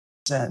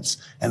sense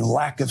and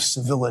lack of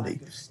civility.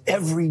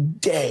 Every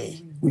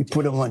day we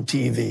put him on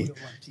TV.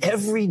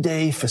 Every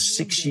day for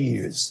 6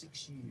 years.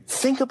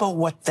 Think about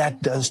what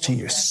that does to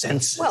your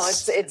senses. Well,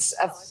 it's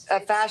a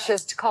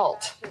fascist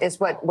cult is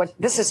what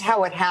this is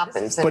how it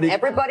happens. And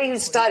everybody who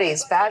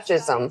studies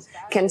fascism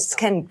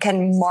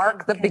can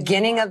mark the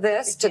beginning of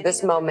this to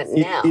this moment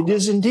now. It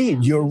is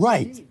indeed. You're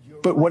right.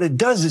 But what it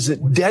does is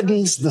it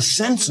deadens the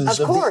senses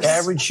of the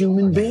average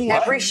human being.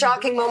 Every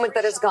shocking moment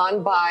that has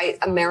gone by,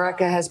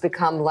 America has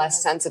become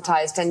less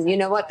sensitized. And you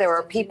know what? There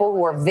are people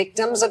who are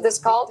victims of this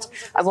cult.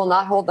 I will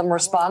not hold them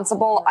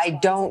responsible. I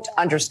don't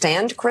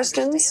understand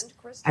Christians.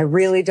 I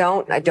really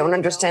don't. I don't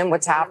understand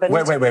what's happened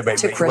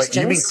to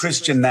Christians. You mean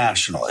Christian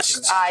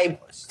nationalists? I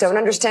don't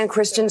understand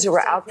Christians who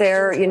are out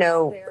there,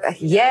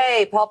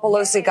 yay, Paul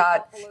Pelosi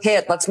got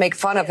hit. Let's make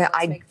fun of him.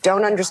 I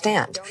don't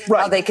understand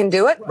how they can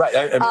do it. Right.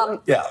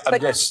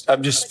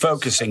 I'm just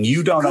focusing.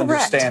 You don't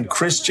understand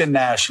Christian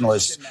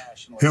nationalists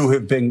who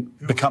have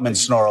become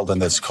ensnarled in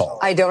this cult.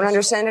 I don't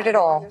understand it at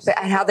all,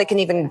 and how they can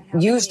even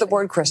use the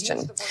word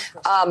Christian.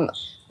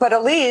 But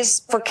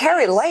Elise, for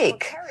Kari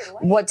Lake,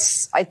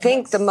 what's, I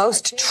think, the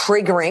most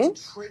triggering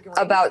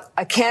about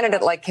a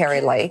candidate like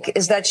Kari Lake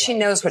is that she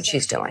knows what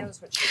she's doing.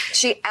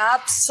 She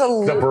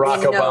absolutely the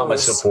Barack knows Obama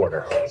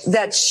supporter.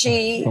 That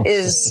she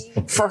is,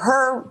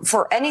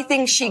 for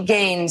anything she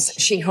gains,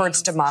 she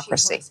hurts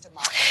democracy.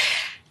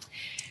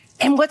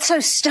 And what's so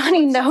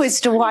stunning, though,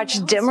 is to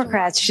watch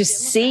Democrats just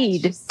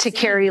cede to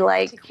Kari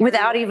Lake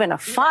without even a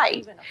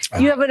fight.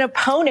 You have an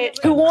opponent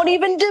who won't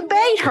even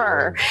debate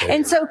her.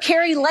 And so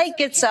Kari Lake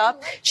gets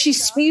up. She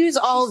spews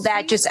all of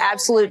that just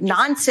absolute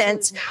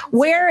nonsense.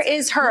 Where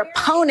is her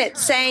opponent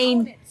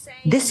saying,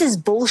 this is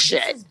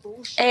bullshit?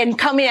 And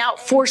coming out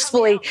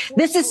forcefully.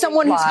 This is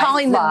someone who's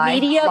calling the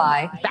media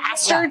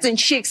bastards, and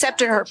she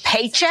accepted her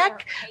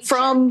paycheck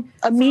from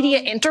a media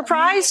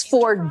enterprise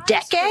for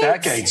decades.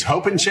 Decades.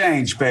 Hope and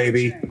change,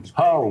 baby.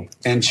 Hope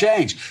and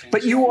change.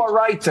 But you are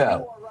right,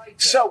 though.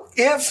 So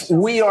if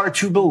we are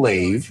to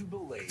believe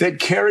that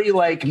Kari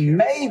Lake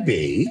may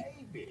be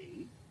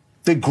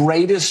the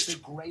greatest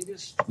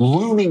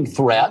looming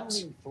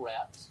threat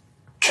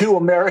to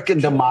American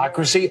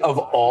democracy of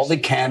all the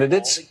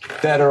candidates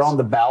that are on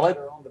the ballot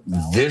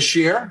this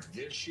year,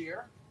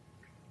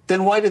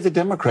 then why do the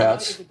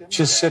Democrats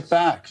just sit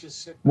back?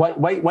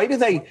 Why do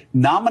they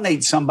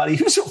nominate somebody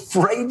who's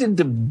afraid to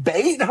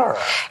debate her?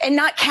 And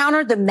not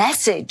counter the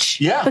message.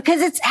 Yeah. Because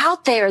it's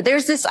out there.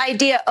 There's this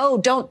idea,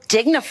 don't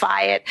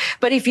dignify it.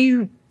 But if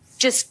you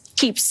just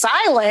keep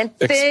silent,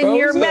 then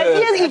you're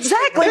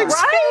exactly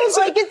right.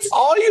 Like it's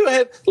all you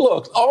had.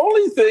 Look,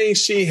 only thing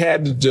she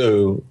had to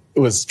do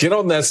was get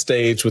on that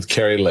stage with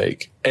Kari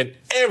Lake. And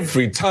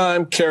every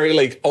time Kari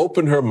Lake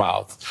opened her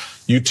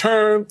mouth, you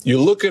turn, you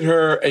look at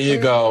her, and you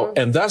go,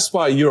 and that's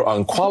why you're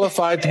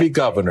unqualified to be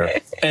governor,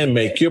 and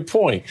make your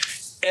point.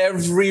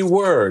 Every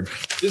word.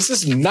 This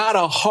is not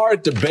a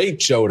hard debate,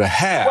 Joe, to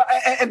have. Well,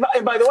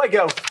 and by the way,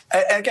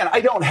 again, I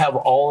don't have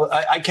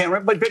I can't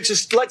remember,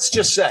 but let's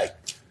just say,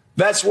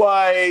 that's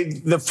why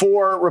the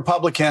 4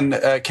 Republican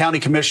county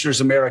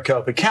commissioners in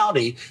Maricopa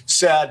County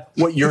said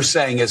what you're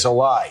saying is a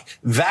lie.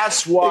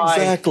 That's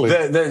why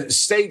the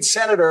state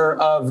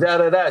senator of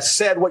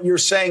said what you're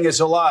saying is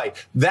a lie.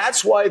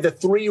 That's why the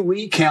 3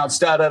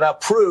 recounts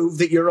prove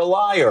that you're a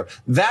liar.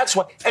 That's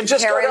why. And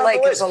just Kari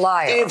Lake is a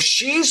liar. If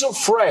she's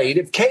afraid,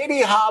 if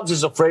Katie Hobbs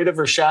is afraid of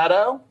her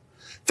shadow,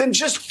 then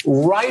just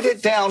write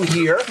it down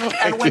here.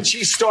 And when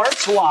she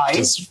starts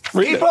lying,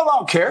 people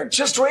don't care.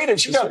 Just read it.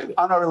 She goes,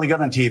 I'm not really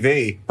good on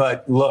TV,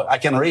 but look, I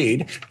can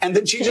read. And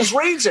then she just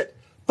reads it.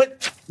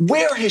 But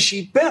where has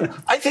she been?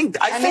 I think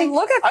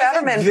look at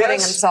Fetterman putting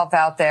himself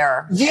out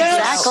there.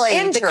 Yes.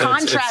 Exactly. The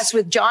contrast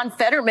with John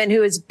Fetterman,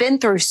 who has been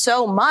through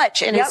so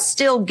much and is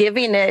still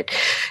giving it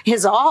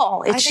his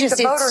all. I think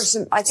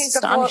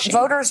the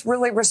voters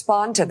really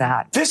respond to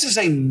that. This is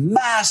a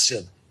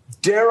massive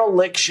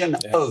dereliction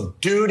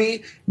of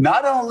duty,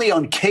 not only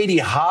on Katie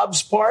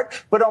Hobbs'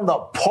 part, but on the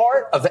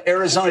part of the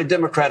Arizona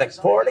Democratic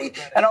Party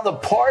and on the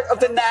part of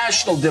the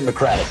National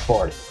Democratic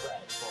Party.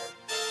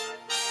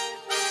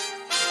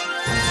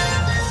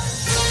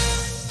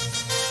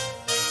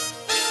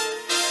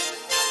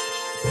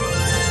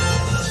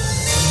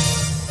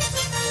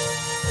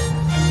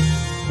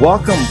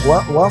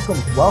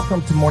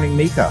 Welcome to Morning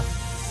Mika.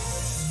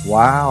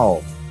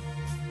 Wow.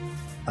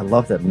 I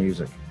love that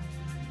music.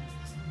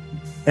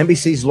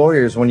 NBC's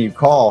lawyers, when you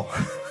call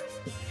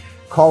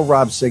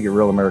Rob Sigett,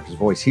 Real America's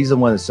Voice. He's the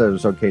one that said it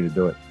was okay to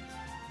do it.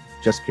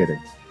 Just kidding.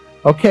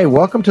 Okay,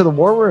 welcome to the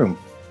War Room.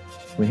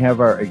 We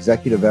have our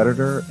executive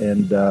editor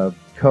and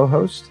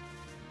co-host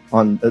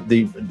on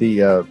the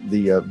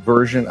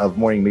version of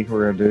Morning Mika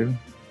we're going to do,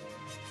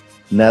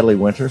 Natalie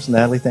Winters.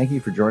 Natalie, thank you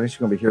for joining us.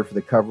 You're going to be here for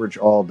the coverage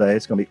all day.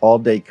 It's going to be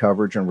all-day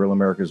coverage on Real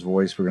America's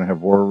Voice. We're going to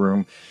have War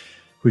Room.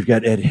 We've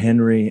got Ed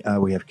Henry.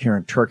 We have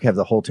Karen Turk. Have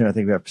the whole team. I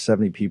think we have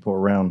 70 people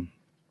around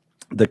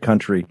the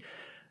country.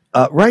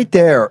 Right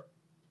there,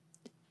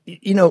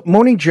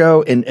 Morning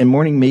Joe and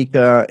Morning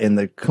Mika and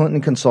the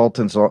Clinton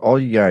consultants, all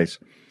you guys,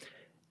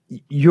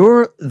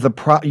 you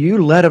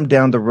led them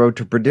down the road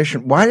to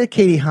perdition. Why did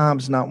Katie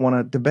Hobbs not want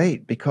to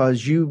debate?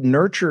 Because you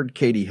nurtured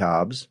Katie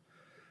Hobbs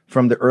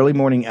from the early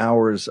morning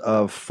hours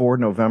of 4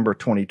 November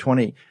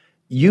 2020.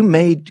 You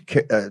made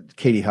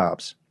Katie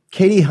Hobbs.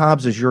 Katie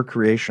Hobbs is your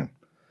creation.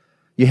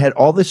 You had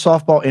all the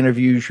softball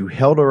interviews. You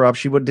held her up.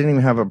 She didn't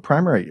even have a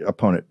primary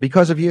opponent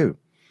because of you.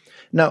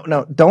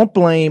 No, don't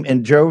blame,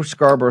 and Joe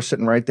Scarborough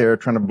sitting right there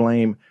trying to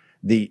blame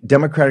the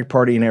Democratic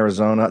Party in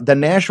Arizona, the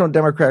National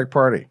Democratic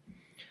Party.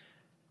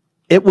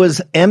 It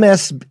was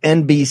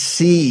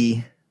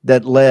MSNBC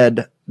that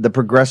led the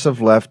progressive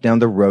left down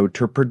the road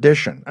to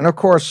perdition. And of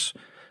course,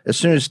 as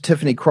soon as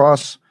Tiffany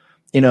Cross,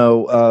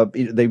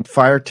 they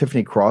fired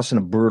Tiffany Cross in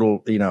a brutal,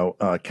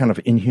 kind of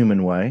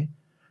inhuman way,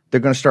 they're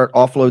going to start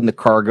offloading the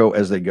cargo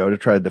as they go to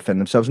try to defend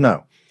themselves.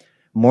 No.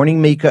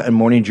 Morning Mika and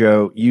Morning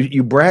Joe,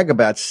 you brag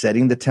about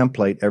setting the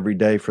template every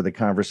day for the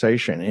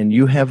conversation, and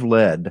you have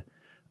led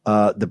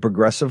the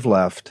progressive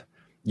left.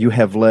 You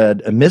have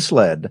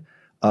misled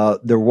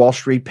the Wall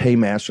Street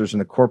paymasters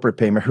and the corporate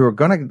paymasters who are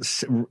going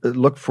to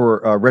look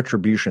for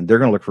retribution. They're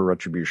going to look for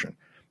retribution.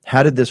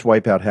 How did this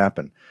wipeout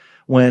happen?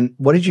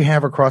 What did you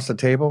have across the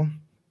table?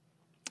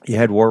 You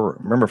had war room.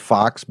 Remember,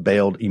 Fox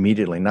bailed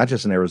immediately, not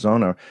just in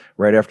Arizona,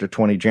 right after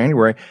 20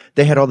 January.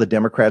 They had all the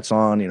Democrats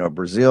on,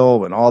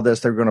 Brazil and all this.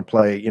 They were going to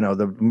play, the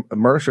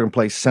Mercs were going to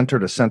play center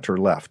to center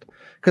left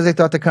because they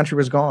thought the country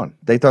was gone.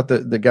 They thought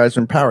the guys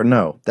were in power.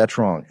 No, that's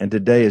wrong. And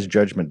today is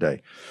Judgment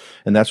Day.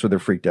 And that's what they're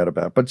freaked out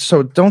about. But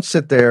so don't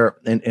sit there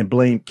and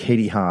blame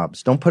Katie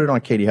Hobbs. Don't put it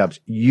on Katie Hobbs.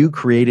 You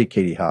created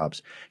Katie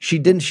Hobbs. She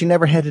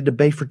never had a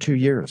debate for 2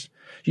 years.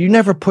 You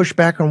never pushed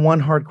back on one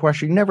hard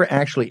question. You never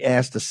actually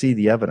asked to see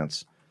the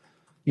evidence.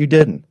 You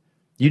didn't.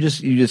 You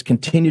just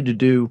continued to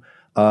do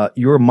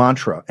your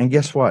mantra. And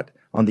guess what?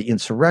 On the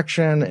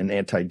insurrection and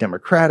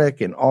anti-democratic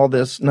and all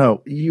this,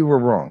 no, you were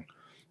wrong.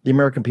 The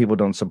American people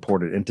don't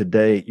support it. And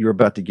today you're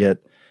about to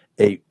get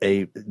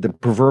the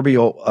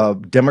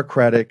proverbial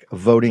democratic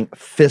voting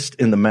fist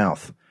in the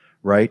mouth,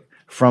 right,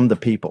 from the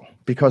people,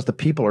 because the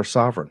people are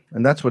sovereign.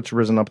 And that's what's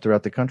risen up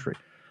throughout the country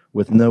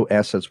with no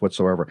assets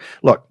whatsoever.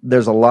 Look,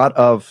 there's a lot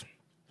of,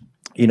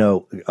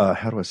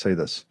 how do I say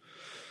this?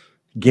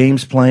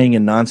 Games playing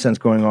and nonsense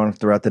going on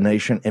throughout the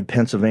nation in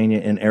Pennsylvania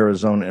and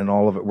Arizona and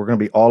all of it. We're going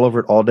to be all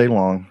over it all day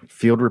long.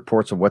 Field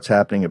reports of what's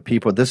happening and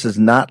people. This is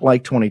not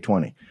like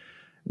 2020.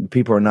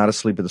 People are not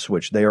asleep at the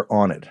switch. They are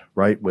on it,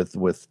 right?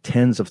 With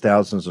tens of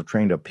thousands of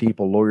trained up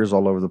people, lawyers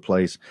all over the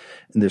place.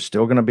 And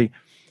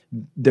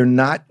they're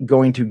not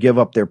going to give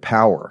up their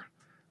power,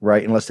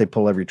 right? Unless they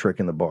pull every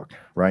trick in the book,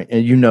 right?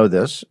 And you know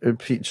this.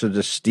 So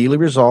just steely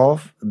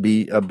resolve,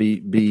 be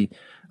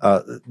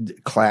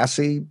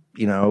classy,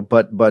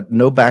 but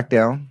no back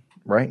down,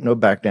 right? No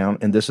back down.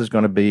 And this is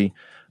going to be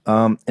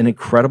an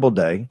incredible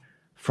day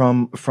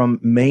from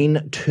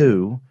Maine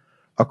to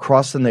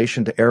across the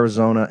nation to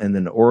Arizona and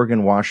then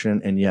Oregon,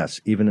 Washington, and yes,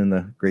 even in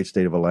the great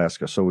state of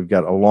Alaska. So we've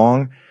got a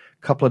long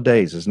couple of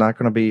days. It's not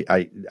going to be,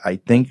 I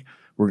think,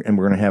 we're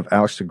going to have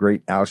Alex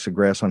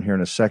DeGrasse on here in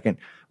a second.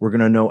 We're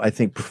going to know, I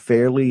think,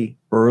 fairly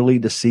early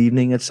this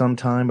evening at some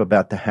time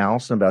about the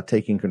House and about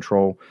taking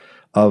control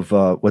of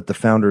what the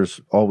founders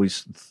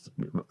always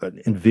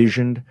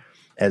envisioned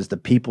as the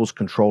people's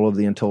control of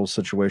the untold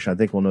situation. I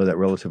think we'll know that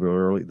relatively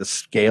early. The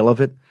scale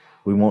of it,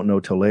 we won't know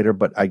till later.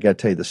 But I got to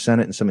tell you, the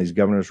Senate and some of these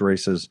governor's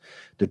races,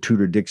 the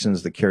Tudor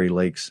Dixons, the Kerry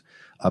Lakes,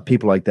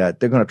 people like that,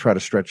 they're going to try to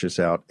stretch this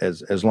out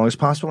as long as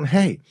possible. And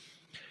hey,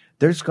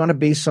 there's going to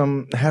be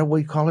some, how do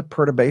we call it,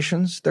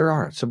 perturbations? There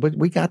are. So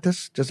we got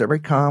this. Just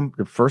everybody calm.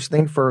 The first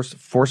thing first,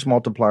 force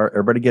multiplier.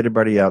 Everybody get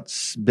everybody out.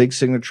 Big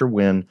signature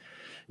win.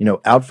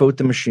 Outvote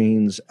the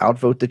machines,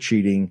 outvote the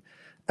cheating,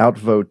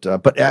 outvote.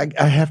 But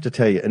I have to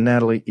tell you, and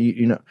Natalie,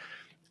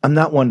 I'm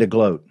not one to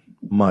gloat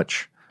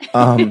much.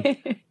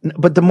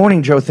 But the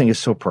Morning Joe thing is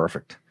so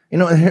perfect.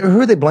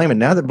 Who are they blaming?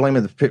 Now they're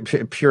blaming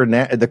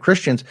the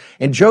Christians.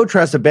 And Joe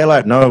tries to bail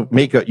out. No,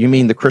 Mika, you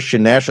mean the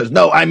Christian nationalists?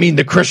 No, I mean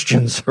the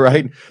Christians,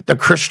 right? The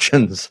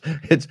Christians.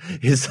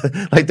 It's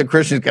like the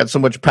Christians got so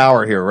much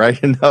power here, right?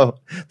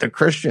 The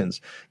Christians.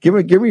 Give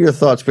me your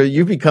thoughts. But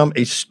you've become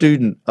a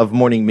student of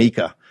Morning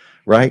Mika.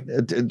 Right?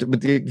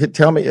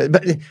 Tell me,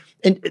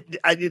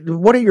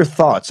 what are your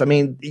thoughts? I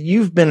mean,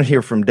 you've been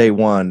here from day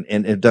one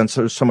and have done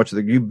so much of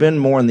it. You've been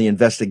more on the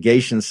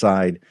investigation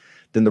side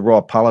than the raw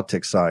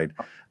politics side.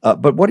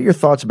 But what are your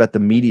thoughts about the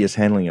media's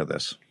handling of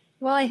this?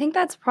 Well, I think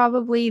that's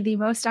probably the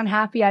most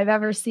unhappy I've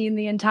ever seen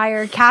the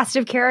entire cast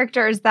of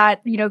characters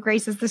that,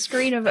 graces the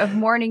screen of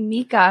Morning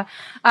Mika.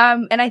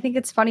 And I think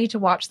it's funny to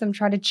watch them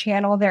try to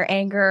channel their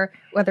anger,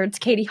 whether it's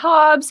Katie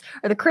Hobbs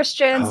or the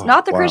Christians,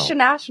 not the Christian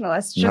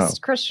nationalists,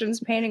 just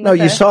Christians painting. No,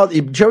 you saw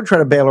Joe try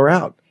to bail her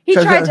out. He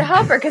tried to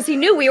help her because he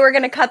knew we were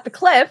going to cut the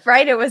cliff,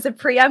 right? It was a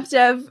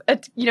preemptive,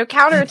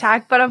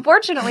 counterattack. But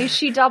unfortunately,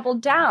 she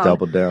doubled down.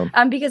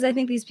 Because I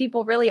think these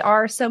people really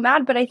are so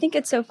mad. But I think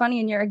it's so funny,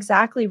 and you're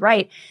exactly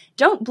right.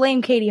 Don't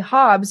blame Katie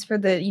Hobbs for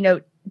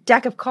the,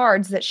 deck of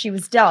cards that she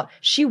was dealt.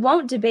 She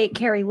won't debate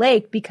Kari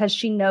Lake because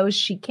she knows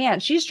she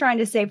can't. She's trying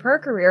to save her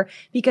career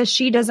because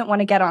she doesn't want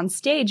to get on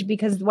stage,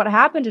 because what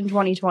happened in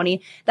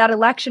 2020, that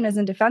election is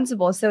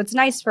indefensible. So it's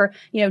nice for,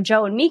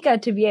 Joe and Mika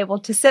to be able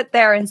to sit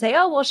there and say,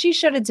 oh, well, she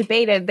should have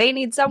debated. They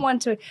need someone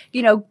to,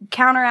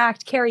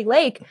 counteract Kari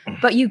Lake,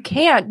 but you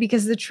can't,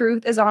 because the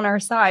truth is on our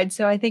side.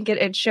 So I think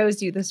it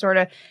shows you the sort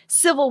of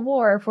civil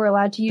war, if we're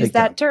allowed to use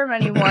that term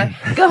anymore,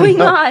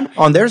 going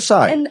on their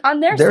side. And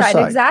on their side,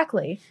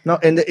 exactly. No,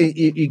 and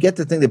you get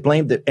the thing, they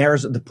blame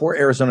the poor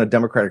Arizona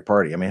Democratic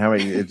Party. I mean, how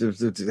many?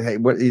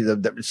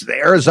 The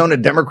Arizona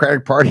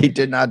Democratic Party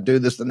did not do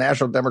this. The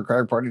National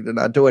Democratic Party did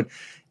not do it.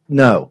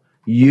 No,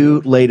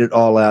 you laid it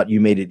all out.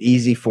 You made it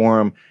easy for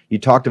them. You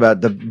talked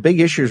about the big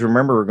issues.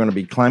 Remember, are going to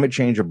be climate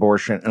change,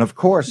 abortion, and of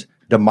course,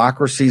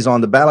 democracy's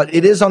on the ballot.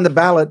 It is on the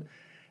ballot.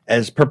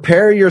 As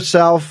prepare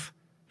yourself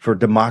for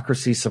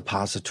democracy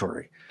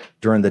suppository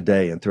during the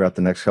day and throughout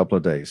the next couple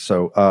of days.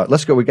 So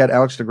let's go. We got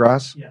Alex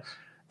DeGrasse. Yes.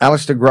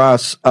 Alex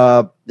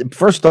DeGrasse,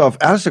 first off,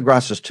 Alex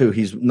DeGrasse is too.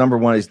 He's number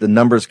one. He's the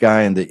numbers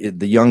guy and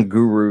the young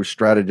guru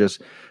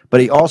strategist.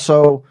 But he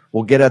also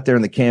will get out there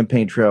in the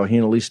campaign trail. He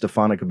and Elise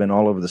Stefanik have been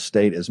all over the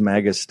state as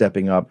MAGA is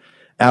stepping up.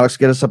 Alex,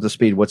 get us up to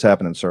speed. What's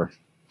happening, sir?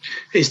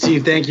 Hey,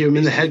 Steve, thank you. I'm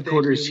in the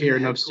headquarters here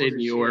in upstate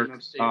New York.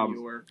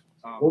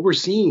 What we're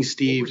seeing,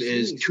 Steve,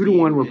 is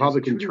 2-to-1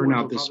 Republican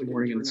turnout this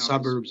morning in the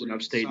suburbs in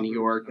upstate New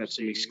York. That's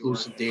some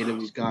exclusive data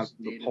we've got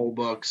from the poll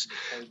books.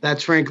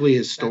 That's frankly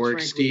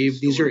historic,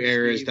 Steve. These are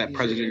areas that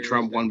President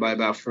Trump won by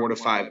about 4 to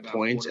 5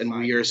 points, and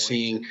we are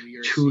seeing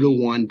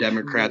 2-to-1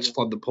 Democrats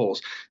flood the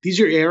polls. These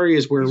are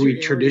areas where we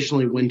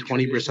traditionally win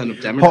 20%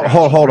 of Democrats.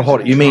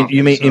 Hold. You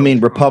mean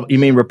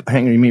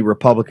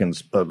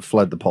Republicans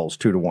fled the polls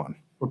 2-to-1?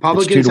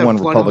 Republicans have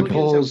flooded the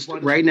polls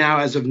right now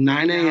as of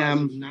 9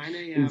 a.m.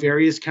 in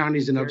various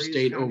counties in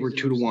upstate over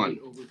 2-to-1.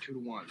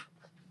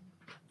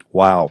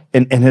 Wow.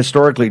 And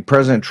historically,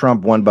 President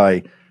Trump won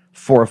by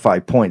 4 or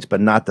 5 points,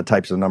 but not the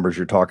types of numbers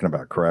you're talking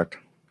about, correct?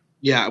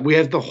 Yeah, we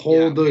have to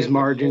hold those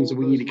margins, and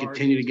we need to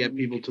continue to get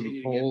people to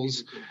the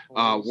polls.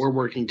 We're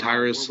working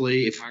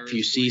tirelessly. If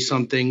you see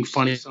something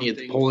funny at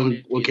the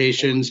polling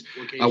locations,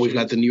 we've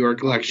got the New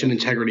York Election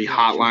Integrity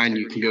Hotline.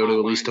 You can go to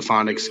Elise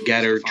Stefanik's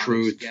Getter,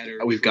 Truth.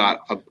 We've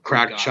got a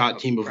crack shot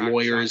team of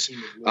lawyers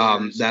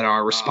that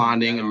are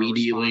responding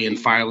immediately and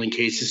filing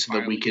cases so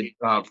that we could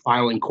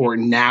file in court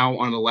now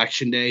on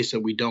Election Day so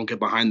we don't get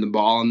behind the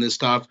ball on this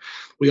stuff.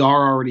 We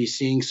are already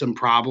seeing some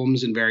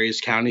problems in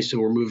various counties, so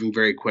we're moving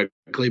very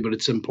quickly, but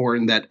it's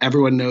important that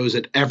everyone knows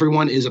that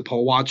everyone is a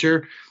poll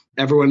watcher,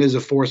 everyone is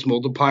a force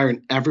multiplier,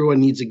 and everyone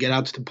needs to get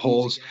out to the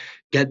polls,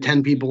 get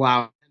 10 people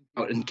out,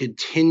 and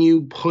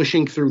continue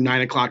pushing through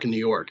 9 o'clock in New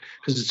York,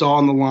 because it's all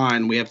on the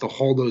line. We have to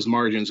hold those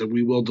margins, and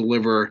we will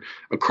deliver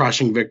a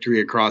crushing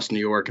victory across New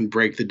York and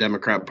break the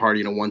Democrat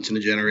Party in a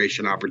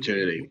once-in-a-generation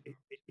opportunity.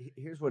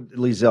 Here's what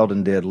Lee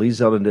Zeldin did. Lee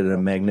Zeldin did a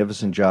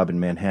magnificent job in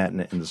Manhattan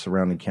and the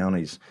surrounding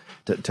counties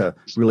to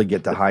really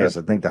get the highest,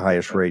 I think the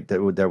highest rate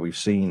that we've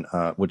seen,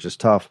 which is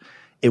tough.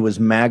 It was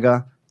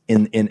MAGA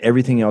in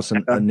everything else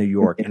in New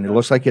York. And it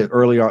looks like it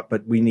early on,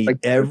 but we need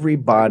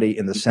everybody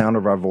in the sound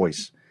of our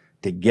voice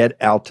to get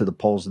out to the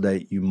polls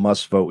today. You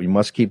must vote. You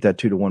must keep that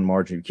 2-to-1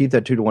 margin. You keep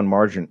that 2-to-1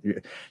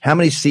 margin. How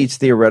many seats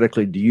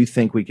theoretically do you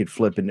think we could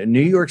flip in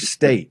New York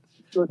State?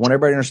 I want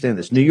everybody to understand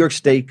this. New York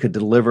State could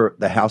deliver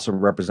the House of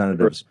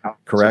Representatives,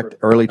 correct?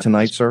 Early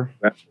tonight, sir?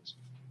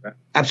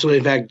 Absolutely.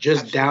 In fact,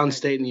 just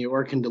downstate New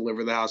York can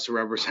deliver the House of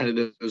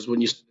Representatives.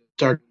 When you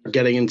start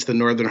getting into the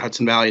northern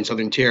Hudson Valley and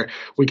southern tier,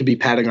 we could be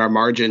padding our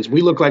margins.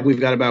 We look like we've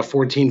got about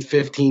 14,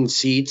 15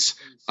 seats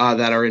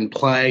that are in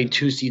play,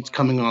 2 seats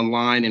coming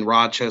online in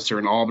Rochester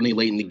and Albany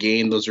late in the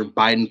game. Those are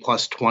Biden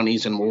plus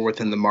 20s, and we're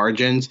within the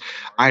margins.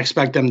 I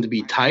expect them to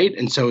be tight,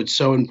 and so it's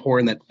so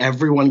important that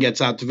everyone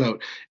gets out to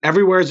vote.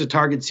 Everywhere is a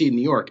target seat in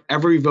New York.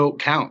 Every vote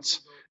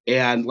counts.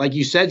 And like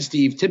you said,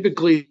 Steve,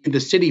 typically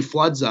the city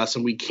floods us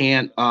and we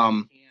can't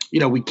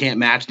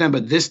match them.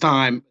 But this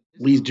time,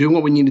 Lee's doing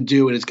what we need to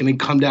do, and it's going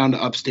to come down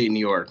to upstate New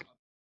York.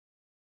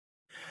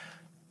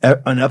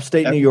 In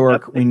upstate New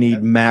York, we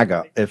need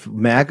MAGA. If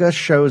MAGA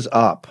shows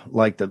up,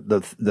 like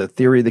the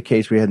theory of the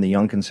case we had in the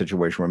Youngkin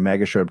situation where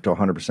MAGA showed up to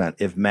 100%,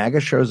 if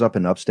MAGA shows up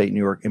in upstate New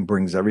York and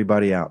brings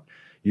everybody out,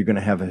 you're going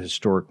to have a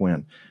historic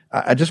win.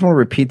 I just want to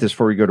repeat this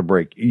before we go to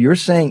break. You're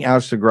saying,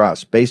 Alex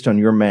DeGrasse, based on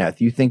your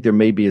math, you think there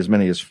may be as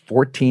many as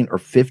 14 or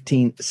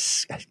 15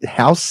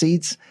 House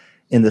seats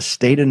in the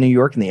state of New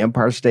York, in the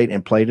Empire State,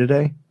 in play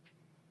today?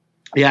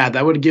 Yeah,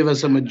 that would give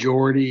us a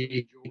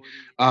majority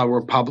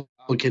Republican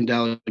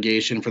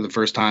delegation for the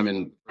first time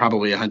in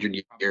probably 100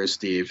 years,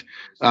 Steve.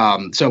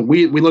 So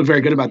we look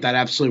very good about that.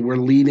 Absolutely. We're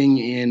leading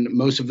in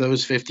most of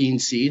those 15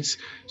 seats.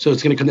 So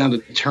it's going to come down to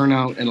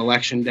turnout and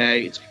election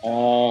day. It's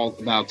all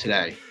about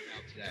today.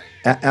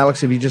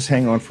 Alex, if you just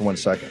hang on for 1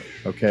 second,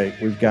 okay?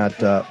 We've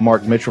got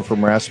Mark Mitchell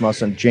from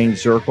Rasmussen, Jane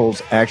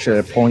Zirkles actually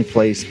at a polling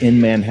place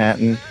in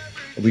Manhattan.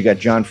 We got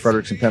John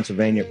Fredericks in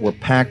Pennsylvania. We're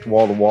packed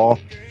wall to wall.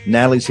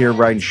 Natalie's here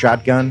riding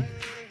shotgun.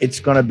 It's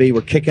going to be,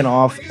 we're kicking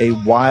off a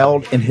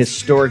wild and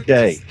historic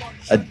day.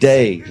 a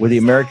day where the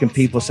American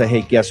people say,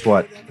 hey, guess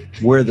what?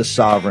 We're the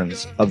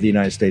sovereigns of the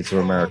United States of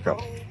America.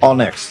 All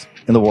next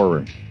in the War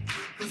Room.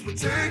 You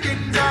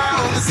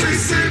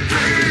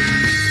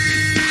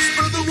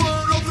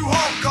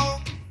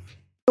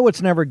know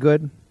what's never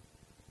good?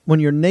 When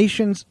your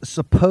nation's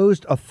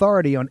supposed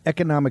authority on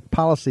economic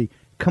policy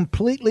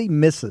completely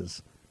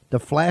misses the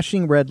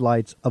flashing red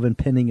lights of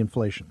impending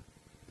inflation.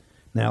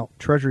 Now,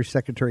 Treasury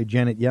Secretary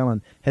Janet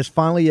Yellen has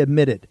finally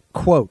admitted,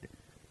 quote,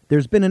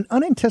 there's been an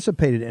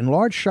unanticipated and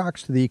large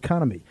shocks to the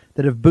economy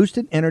that have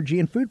boosted energy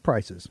and food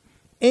prices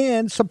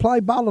and supply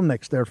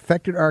bottlenecks that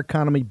affected our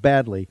economy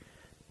badly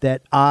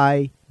that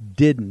I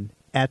didn't,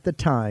 at the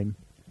time,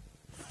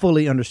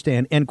 fully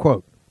understand, end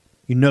quote.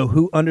 You know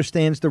who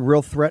understands the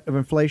real threat of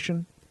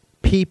inflation?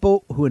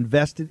 People who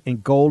invested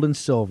in gold and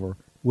silver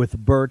with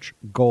Birch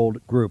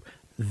Gold Group.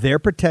 They're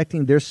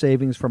protecting their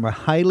savings from a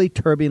highly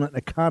turbulent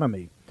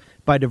economy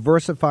by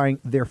diversifying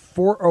their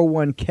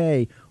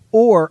 401k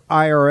or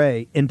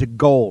IRA into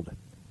gold,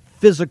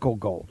 physical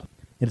gold.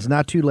 It's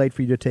not too late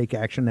for you to take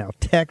action now.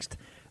 Text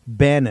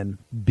Bannon,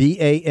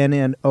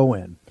 Bannon,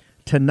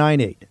 to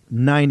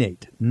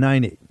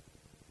 989898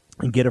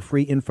 and get a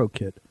free info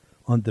kit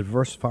on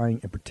diversifying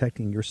and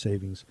protecting your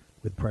savings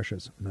with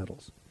precious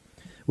metals.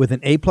 With an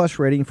A-plus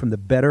rating from the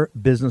Better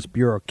Business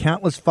Bureau,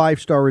 countless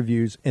 5-star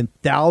reviews, and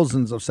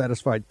thousands of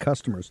satisfied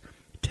customers,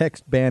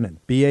 text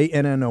Bannon,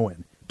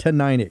 Bannon, to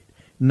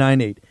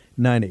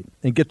 989898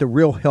 and get the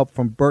real help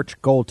from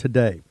Birch Gold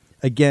today.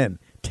 Again,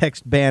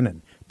 text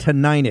Bannon to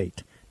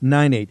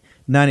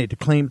 989898 to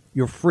claim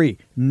your free,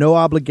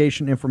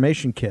 no-obligation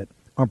information kit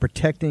on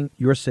protecting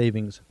your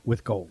savings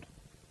with gold.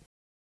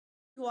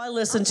 Who I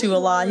listen to a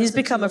lot. He's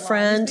become a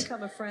friend.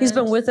 He's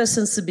been with us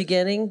since the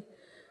beginning.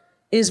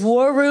 Is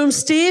War Room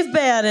Steve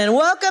Bannon.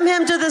 Welcome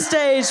him to the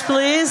stage,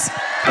 please.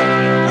 Steve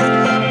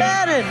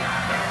Bannon.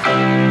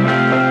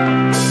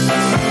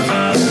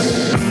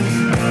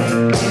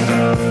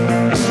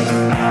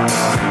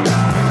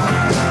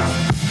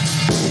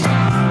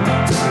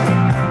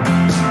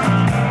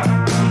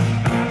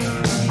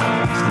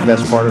 The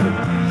best part of it.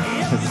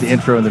 It's the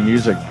intro and the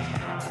music.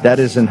 That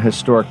is in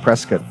historic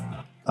Prescott,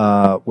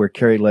 where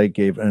Kari Lake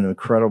gave an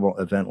incredible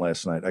event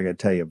last night. I got to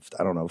tell you,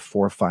 4,000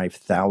 or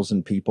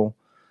 5,000 people,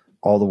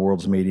 all the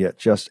world's media,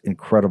 just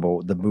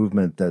incredible. The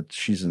movement that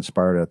she's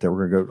inspired out there.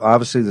 We're going to go.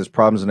 Obviously, there's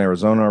problems in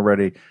Arizona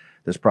already.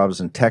 There's problems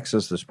in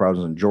Texas. There's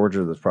problems in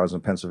Georgia. There's problems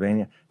in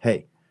Pennsylvania.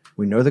 Hey,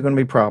 we know there are going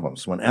to be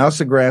problems. When Alex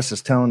DeGrasse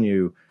is telling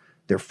you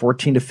there are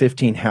 14 to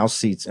 15 House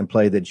seats in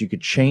play that you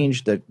could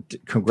change the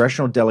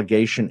congressional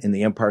delegation in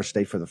the Empire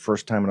State for the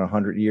first time in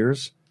 100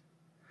 years,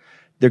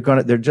 they're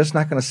just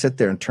not going to sit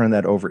there and turn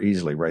that over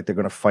easily, right? They're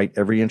going to fight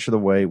every inch of the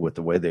way with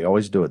the way they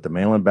always do it. The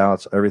mail-in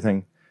ballots,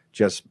 everything,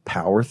 just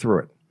power through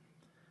it.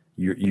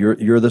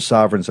 You're the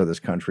sovereigns of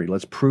this country.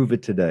 Let's prove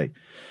it today.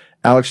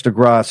 Alex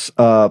DeGrasse,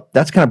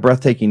 that's kind of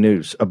breathtaking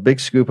news. A big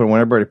scoop, and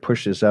when everybody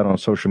pushed this out on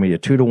social media,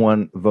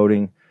 2-1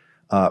 voting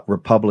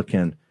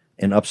Republican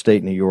in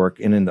upstate New York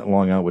and in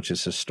Long Island, which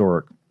is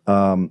historic.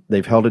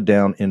 They've held it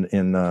down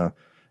in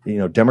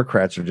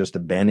Democrats are just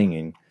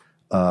abandoning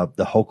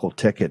the Hochul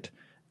ticket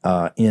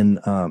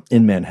in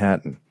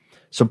Manhattan.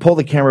 So pull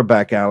the camera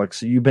back,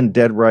 Alex. You've been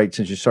dead right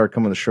since you started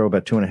coming to the show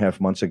about 2.5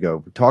 months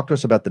ago. Talk to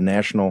us about the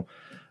national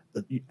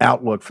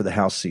outlook for the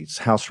House seats,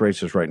 House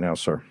races right now,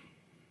 sir.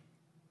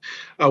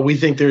 We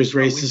think there's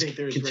races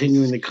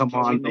continuing to come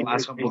on the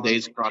last couple of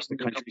days across the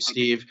country,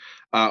 Steve.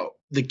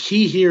 The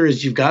key here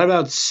is you've got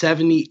about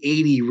 70,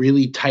 80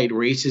 really tight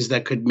races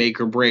that could make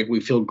or break. We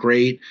feel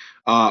great.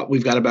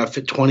 We've got about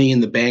 20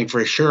 in the bank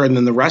for sure. And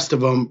then the rest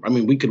of them, I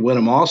mean, we could win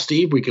them all,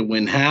 Steve. We could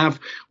win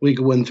half. We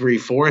could win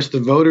 3/4. The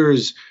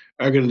voters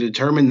are going to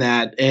determine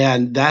that.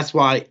 And that's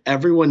why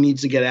everyone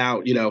needs to get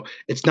out. You know,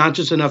 it's not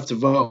just enough to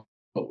vote.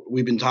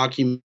 We've been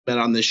talking about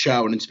on this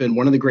show, and it's been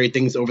one of the great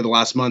things over the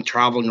last month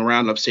traveling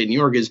around upstate New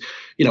York is,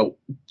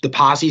 the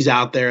posse's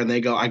out there and they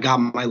go, I got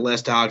my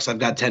list, Alex. I've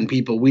got 10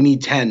 people. We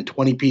need 10,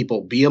 20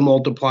 people. Be a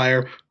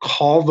multiplier.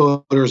 Call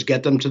voters.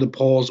 Get them to the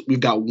polls. We've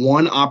got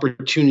one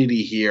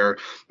opportunity here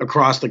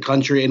across the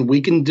country, and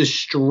we can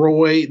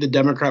destroy the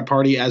Democrat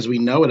Party as we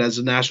know it as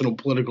a national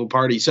political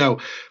party. So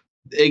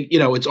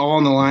it's all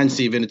on the line,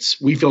 Steve, and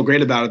we feel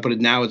great about it, but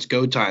now it's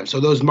go time. So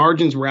those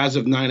margins were as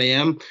of 9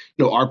 a.m.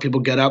 Our people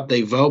get up,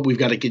 they vote. We've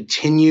got to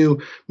continue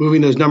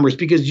moving those numbers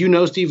because,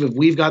 Steve, if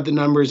we've got the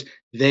numbers,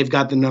 they've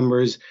got the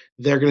numbers.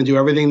 They're going to do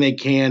everything they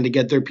can to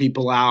get their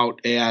people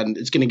out, and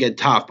it's going to get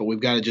tough, but we've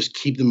got to just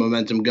keep the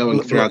momentum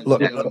going throughout the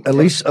day. At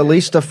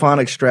least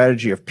Stephanic's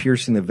strategy of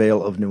piercing the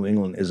veil of New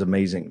England is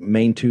amazing.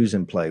 Maine 2's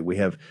in play. We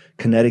have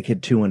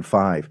Connecticut 2 and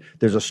 5.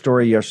 There's a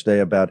story yesterday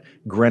about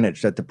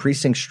Greenwich that the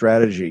precinct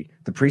strategy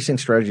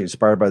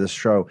inspired by this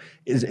show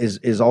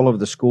is all over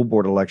the school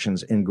board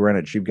elections in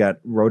Greenwich. You've got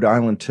Rhode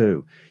Island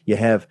 2. You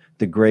have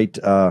the great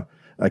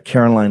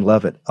Caroline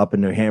Leavitt up in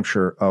New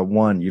Hampshire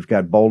 1. You've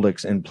got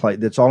Bolduc's in play.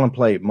 That's all in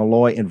play.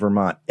 Malloy in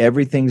Vermont.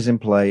 Everything's in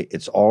play.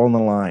 It's all on the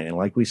line. And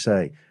like we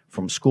say,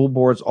 from school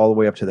boards all the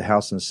way up to the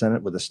House and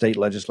Senate with the state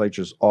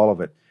legislatures, all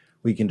of it.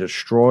 We can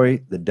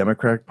destroy the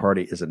Democratic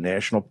Party as a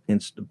national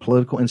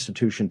political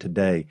institution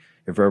today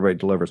if everybody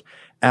delivers.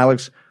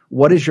 Alex,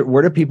 where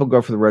do people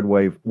go for the Red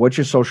Wave? What's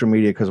your social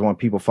media? Because I want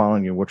people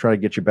following you. We'll try to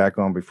get you back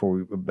on before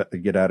we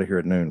get out of here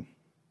at noon.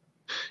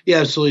 Yeah,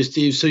 absolutely,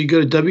 Steve. So you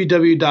go to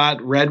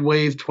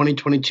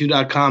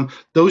www.redwave2022.com.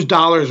 Those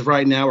dollars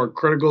right now are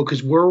critical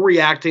because we're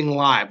reacting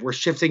live. We're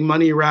shifting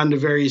money around to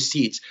various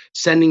seats,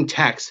 sending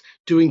texts,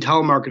 doing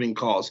telemarketing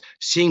calls,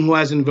 seeing who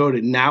hasn't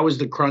voted. Now is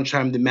the crunch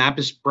time. The map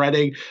is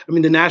spreading. I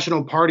mean, the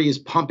National Party is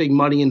pumping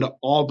money into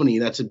Albany.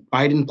 That's a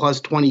Biden plus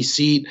 20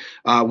 seat.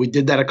 We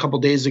did that a couple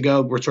days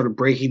ago. We're sort of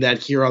breaking that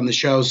here on the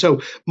show.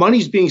 So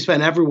money's being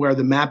spent everywhere.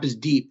 The map is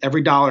deep.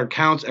 Every dollar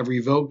counts. Every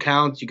vote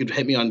counts. You could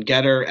hit me on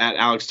Getter at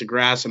Alex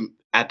DeGrasse. I'm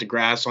at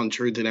DeGrasse on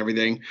Truth and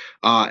everything.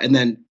 And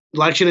then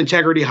Election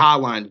Integrity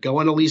Hotline. Go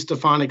on Elise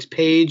Stefanik's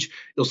page.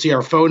 You'll see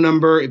our phone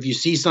number. If you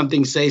see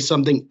something, say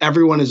something.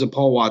 Everyone is a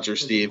poll watcher,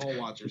 Steve.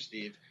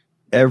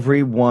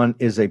 Everyone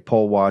is a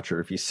poll watcher.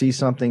 If you see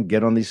something,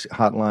 get on these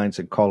hotlines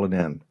and call it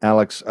in.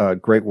 Alex,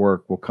 great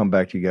work. We'll come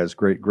back to you guys.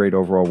 Great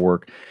overall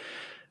work.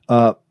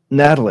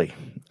 Natalie,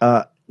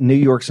 New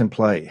York's in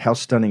play. How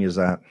stunning is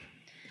that?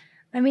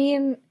 I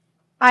mean,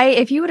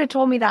 if you would have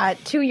told me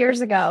that 2 years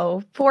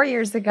ago, 4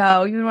 years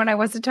ago, even when I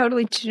wasn't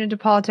totally tuned into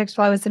politics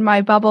while I was in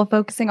my bubble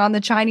focusing on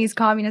the Chinese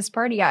Communist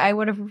Party, I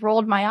would have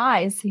rolled my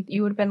eyes.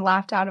 You would have been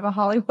laughed out of a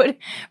Hollywood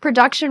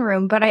production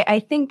room. But I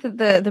think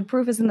that the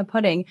proof is in the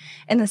pudding,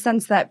 in the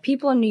sense that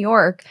people in New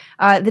York,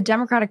 the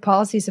Democratic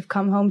policies have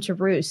come home to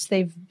roost.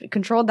 They've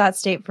controlled that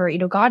state for,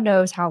 God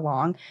knows how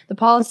long. The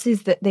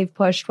policies that they've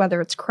pushed, whether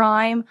it's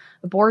crime,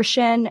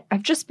 abortion,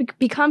 have just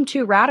become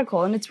too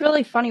radical. And it's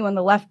really funny when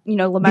the left,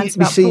 laments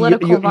about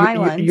political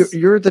violence.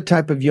 You're the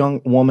type of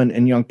young woman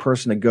and young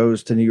person that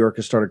goes to New York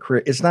and start a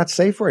career. It's not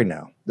safe right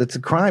now. That's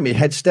a crime. It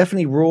had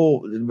Stephanie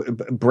Ruhle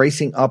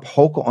bracing up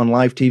Hochul on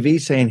live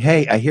TV saying,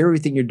 hey, I hear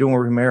everything you're doing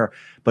with Mayor,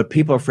 but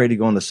people are afraid to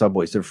go on the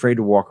subways. They're afraid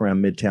to walk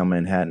around Midtown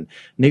Manhattan.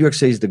 New York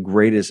City is the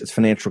greatest, it's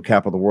financial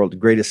capital of the world, the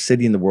greatest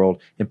city in the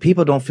world, and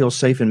people don't feel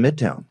safe in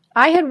Midtown.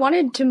 I had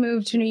wanted to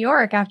move to New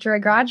York after I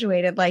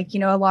graduated, like,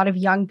 a lot of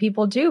young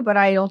people do, but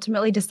I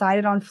ultimately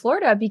decided on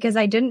Florida because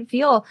I didn't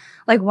feel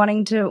like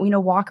wanting to,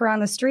 walk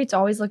around the streets,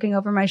 always looking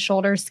over my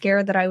shoulder,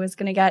 scared that I was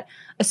going to get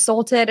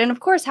assaulted. And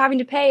of course, having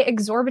to pay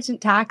exorbitant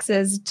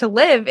taxes to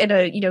live in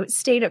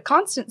a,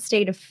 constant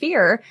state of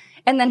fear.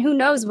 And then who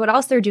knows what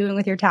else they're doing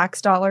with your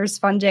tax dollars,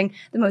 funding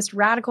the most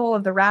radical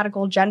of the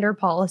radical gender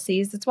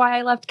policies. That's why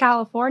I left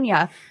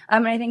California.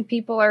 And I think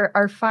people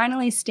are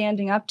finally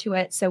standing up to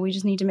it. So we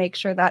just need to make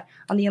sure that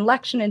on the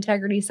election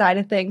integrity side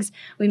of things,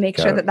 we make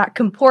sure that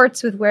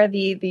comports with where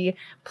the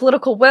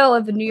political will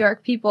of the New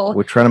York people.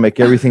 We're trying to make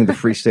everything the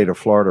free state of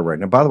Florida right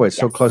now. By the way, it's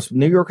so close.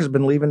 New York has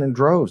been leaving in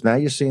droves. Now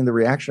you're seeing the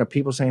reaction of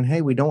people saying,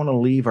 hey, we don't want to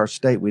leave our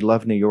state. We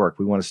love New York.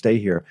 We want to stay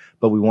here,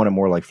 but we want it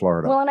more like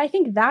Florida. Well, and I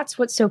think that's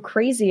what's so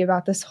crazy about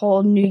this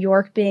whole New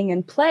York being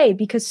in play,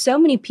 because so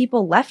many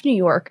people left New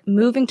York,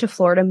 moving to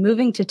Florida,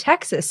 moving to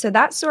Texas. So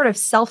that's sort of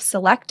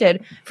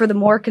self-selected for the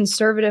more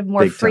conservative,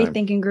 more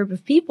free-thinking group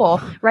of people,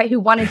 right, who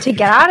wanted to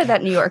get out of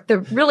that New York, the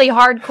really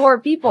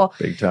hardcore people.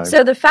 Big time.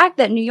 So the fact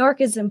that New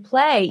York is in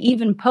play,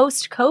 even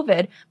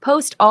post-COVID,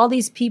 post all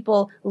these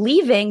people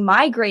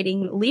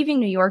migrating, leaving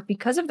New York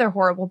because of their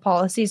horrible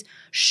policies,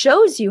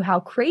 shows you how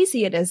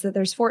crazy it is that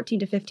there's 14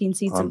 to 15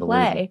 seats in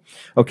play.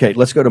 Okay,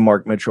 let's go to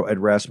Mark Mitchell, Ed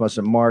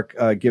Rasmussen. Mark,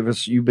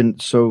 you've been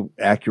so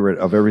accurate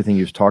of everything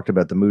you've talked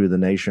about, the mood of the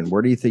nation.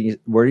 Where do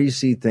you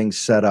see things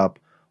set up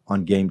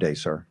on game day,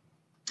 sir?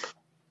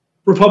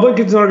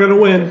 Republicans are going to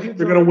win.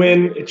 They're going to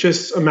win. It's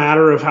just a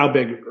matter of how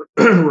big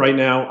right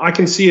now. I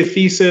can see a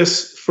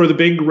thesis for the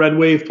big red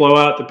wave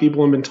blowout that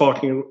people have been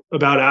talking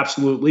about.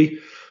 Absolutely.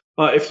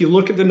 If you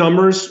look at the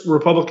numbers,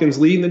 Republicans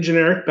lead in the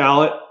generic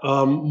ballot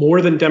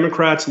more than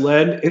Democrats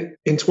led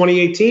in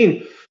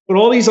 2018. But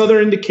all these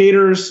other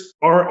indicators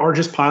are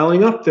just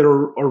piling up that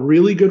are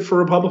really good for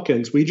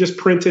Republicans. We just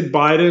printed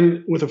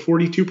Biden with a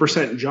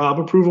 42% job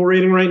approval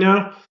rating right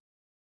now.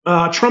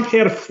 Trump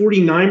had a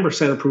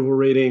 49% approval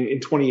rating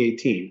in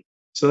 2018.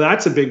 So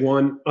that's a big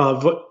one.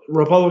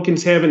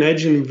 Republicans have an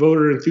edge in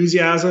voter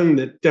enthusiasm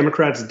that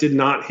Democrats did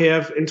not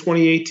have in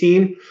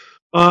 2018.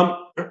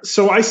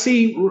 So I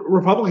see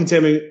Republicans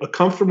having a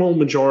comfortable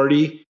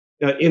majority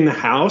in the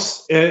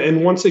House.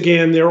 And once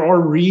again, there are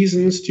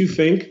reasons to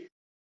think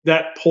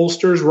that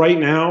pollsters right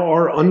now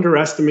are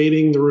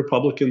underestimating the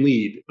Republican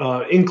lead,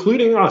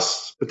 including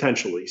us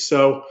potentially.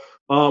 So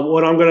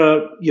what I'm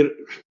going to,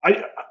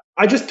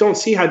 I just don't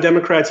see how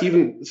Democrats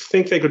even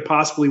think they could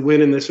possibly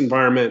win in this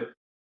environment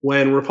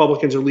when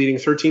Republicans are leading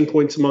 13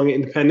 points among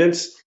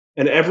independents.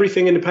 And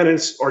everything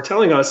independents are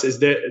telling us is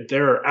that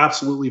they're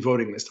absolutely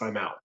voting this time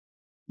out.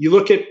 You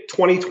look at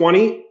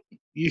 2020,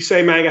 you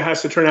say MAGA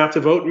has to turn out to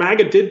vote.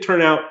 MAGA did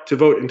turn out to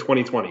vote in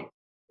 2020.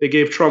 They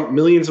gave Trump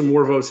millions of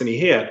more votes than he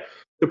had.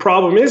 The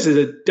problem is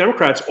that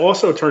Democrats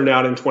also turned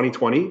out in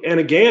 2020. And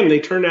again, they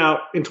turned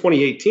out in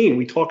 2018.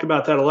 We talk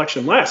about that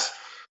election less.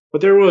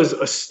 but there was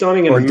a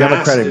stunning and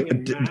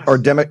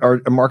or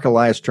Mark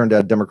Elias turned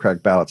out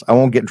Democratic ballots. I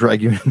won't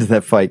drag you into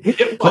that fight.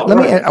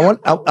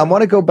 I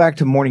want to go back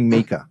to Morning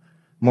Mika,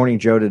 Morning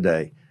Joe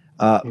today.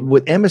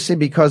 With embassy,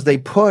 because they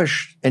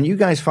pushed, and you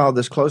guys followed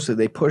this closely,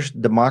 they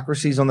pushed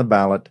democracies on the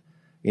ballot.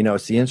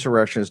 It's the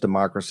insurrection, it's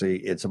democracy,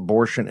 it's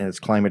abortion, and it's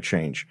climate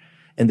change.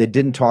 And they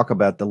didn't talk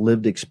about the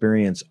lived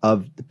experience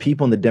of the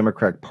people in the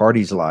Democratic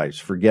Party's lives.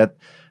 Forget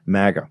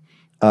MAGA.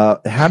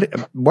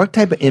 What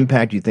type of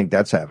impact do you think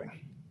that's having?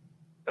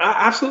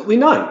 Absolutely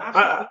none.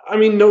 I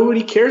mean,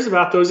 nobody cares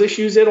about those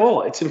issues at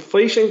all. It's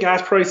inflation,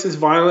 gas prices,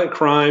 violent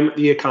crime,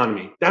 the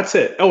economy. That's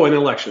it. Oh, and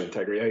election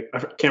integrity. I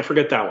can't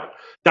forget that one.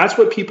 That's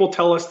what people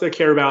tell us they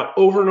care about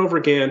over and over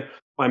again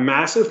by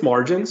massive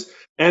margins.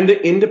 And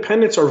the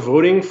independents are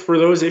voting for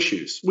those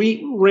issues.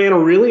 We ran a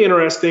really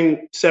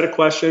interesting set of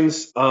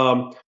questions.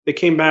 They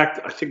came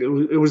back, I think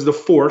it was the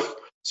 4th.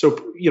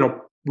 So,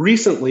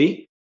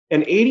 recently,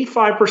 and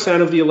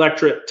 85% of the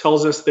electorate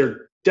tells us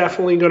they're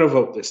definitely going to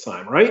vote this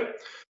time, right?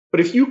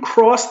 But if you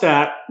cross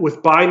that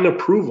with Biden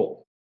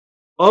approval,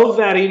 of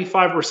that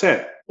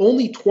 85%,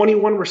 only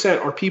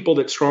 21% are people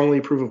that strongly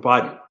approve of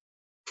Biden.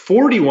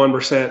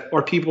 41%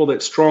 are people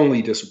that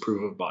strongly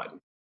disapprove of Biden.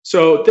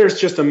 So there's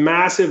just a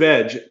massive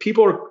edge.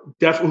 People are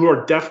who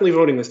are definitely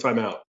voting this time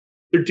out.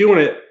 They're doing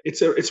it.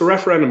 It's a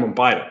referendum on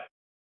Biden.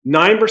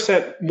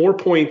 9% more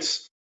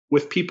points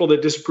with people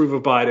that disapprove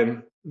of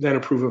Biden than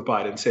approve of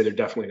Biden say they're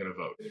definitely going to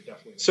vote.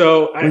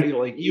 So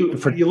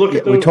you look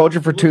at those. We told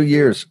you for 2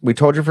 years. We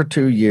told you for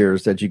 2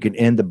 years that you can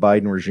end the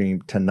Biden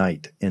regime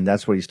tonight, and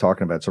that's what he's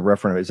talking about. It's a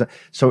referendum.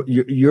 So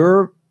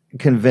you're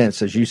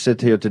convinced, as you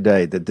sit here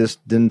today, that this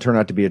didn't turn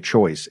out to be a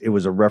choice. It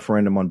was a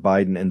referendum on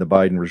Biden and the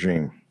Biden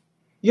regime.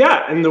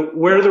 Yeah, and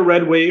where the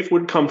red wave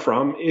would come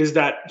from is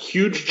that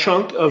huge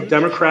chunk of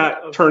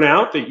Democrat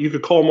turnout that you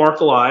could call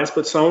Mark Elias,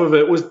 but some of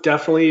it was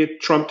definitely a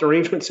Trump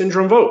derangement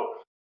syndrome vote.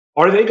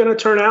 Are they going to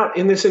turn out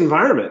in this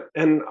environment?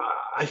 And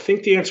I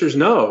think the answer is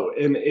no.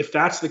 And if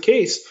that's the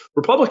case,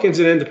 Republicans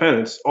and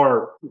independents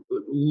are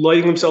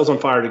lighting themselves on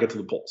fire to get to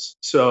the polls.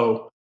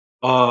 So,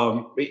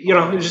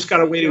 you just got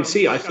to wait and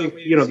see. I think,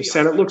 the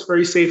Senate looks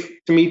very safe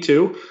to me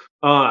too.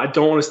 I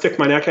don't want to stick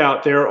my neck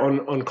out there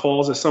on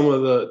calls as some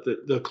of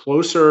the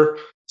closer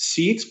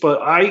seats,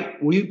 but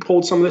we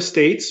polled some of the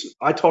states.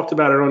 I talked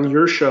about it on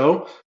your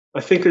show.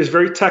 I think there's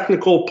very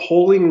technical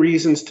polling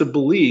reasons to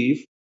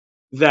believe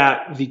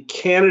that the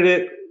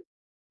candidate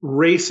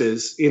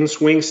races in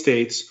swing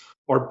states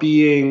are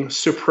being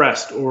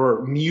suppressed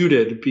or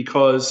muted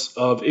because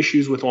of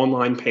issues with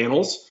online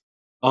panels.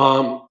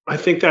 I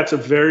think that's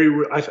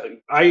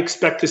I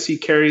expect to see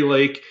Kari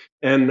Lake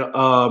and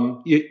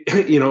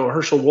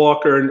Herschel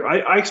Walker, and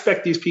I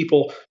expect these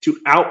people to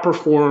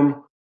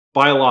outperform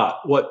by a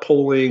lot what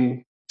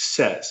polling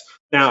says.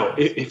 Now,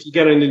 if you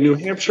get into New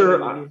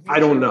Hampshire, I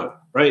don't know,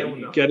 right?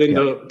 You get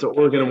into to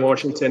Oregon and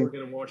Washington,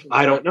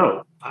 I don't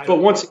know. But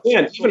once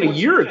again, even a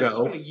year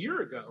ago,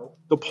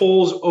 the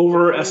polls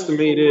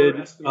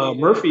overestimated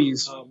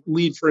Murphy's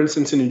lead, for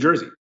instance, in New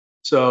Jersey.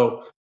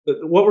 So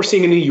what we're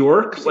seeing in New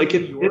York,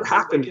 it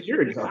happened a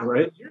year ago,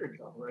 right?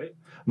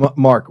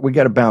 Mark, we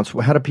got to bounce.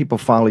 How do people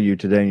follow you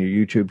today on your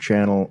YouTube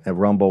channel, at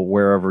Rumble,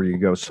 wherever you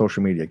go,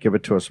 social media? Give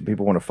it to us.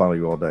 People want to follow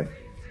you all day.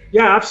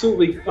 Yeah,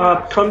 absolutely.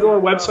 Come to our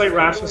website,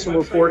 Rasmussen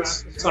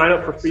Reports, sign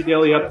up for free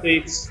daily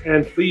updates,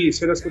 and please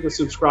hit us with a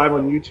subscribe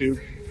on YouTube.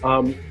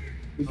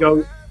 We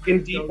go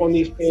in deep on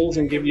these polls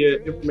and give you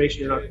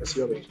information you're not going to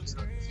see other places.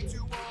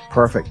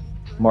 Perfect.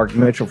 Mark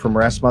Mitchell from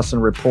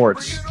Rasmussen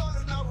Reports.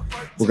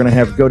 We're going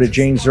to go to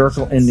Jane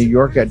Zirkle in New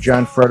York, got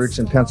John Fredericks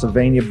in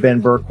Pennsylvania,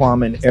 Ben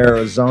Berquam in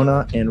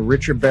Arizona, and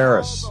Richard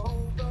Barris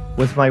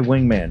with my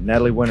wingman,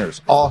 Natalie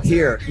Winters. All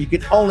here. You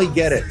can only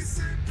get it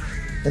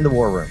in the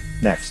War Room.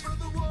 Next.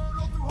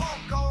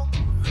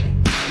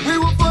 We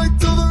will fight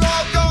till the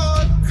law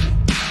gone.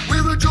 We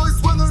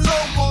rejoice when the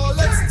law war.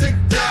 Let's take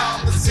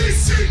down the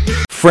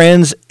CCP.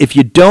 Friends, if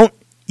you don't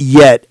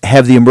yet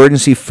have the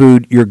emergency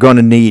food you're going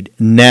to need,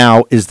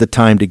 now is the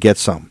time to get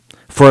some.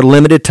 For a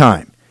limited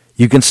time,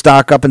 you can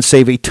stock up and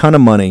save a ton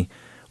of money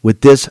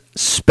with this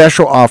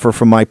special offer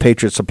from My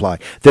Patriot Supply.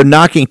 They're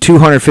knocking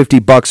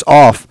 $250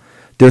 off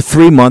their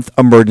 3-month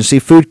emergency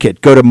food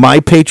kit. Go to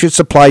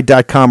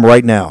MyPatriotSupply.com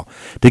right now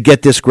to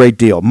get this great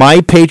deal.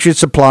 My Patriot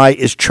Supply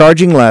is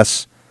charging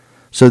less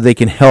so they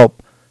can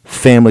help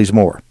families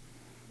more.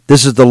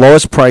 This is the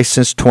lowest price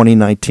since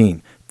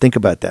 2019. Think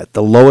about that.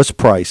 The lowest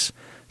price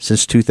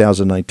since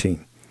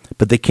 2019.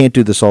 But they can't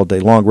do this all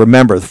day long.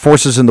 Remember, the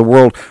forces in the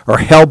world are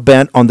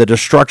hell-bent on the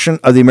destruction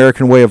of the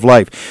American way of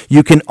life.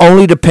 You can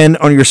only depend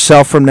on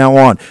yourself from now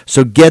on.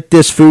 So get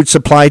this food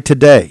supply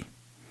today.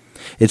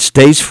 It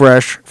stays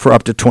fresh for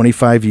up to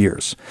 25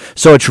 years.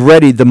 So it's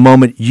ready the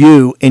moment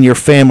you and your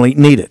family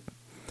need it.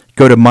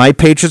 Go to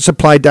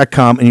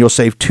MyPatriotSupply.com and you'll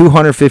save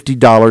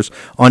 $250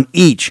 on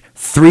each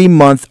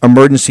 3-month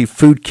emergency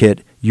food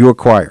kit you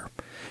acquire.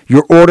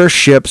 Your order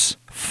ships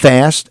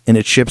fast and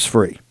it ships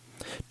free.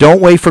 Don't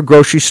wait for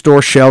grocery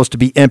store shelves to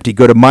be empty.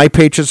 Go to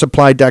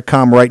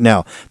mypatriotsupply.com right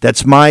now.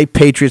 That's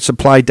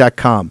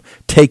mypatriotsupply.com.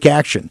 Take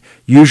action.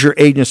 Use your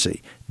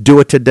agency. Do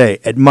it today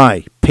at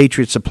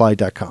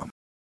mypatriotsupply.com.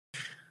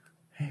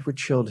 Hey, we're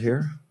chilled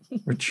here.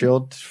 We're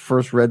chilled.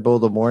 First Red Bull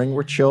of the morning.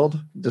 We're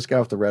chilled. This guy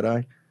with the red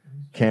eye.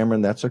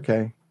 Cameron, that's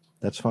okay.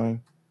 That's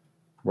fine.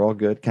 We're all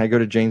good. Can I go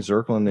to Jane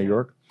Zirkle in New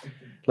York?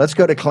 Let's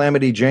go to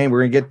Calamity Jane.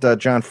 We're going to get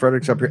John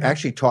Fredericks up here,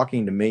 actually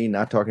talking to me,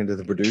 not talking to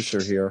the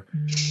producer here.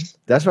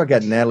 That's why I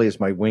got Natalie as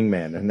my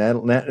wingman. And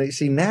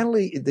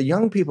Natalie, the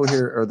young people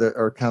here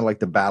are kind of like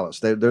the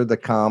ballast. They're the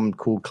calm,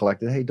 cool,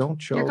 collected. Hey,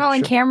 don't show. You're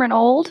calling Cameron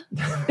old?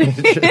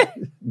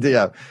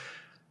 Yeah.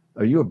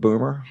 Are you a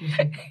boomer?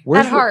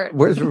 At heart.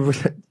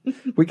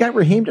 We got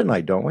Raheem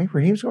tonight, don't we?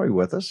 Raheem's going to be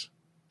with us,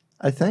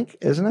 I think,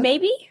 isn't it?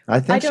 Maybe. I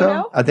think I so. don't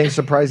know. I think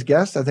surprise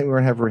guest. I think we're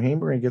going to have Raheem.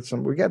 We're going to get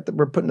some.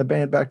 We're putting the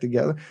band back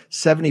together.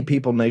 70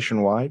 people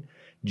nationwide.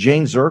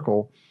 Jane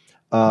Zirkle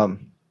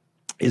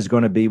is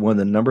going to be one of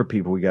the number of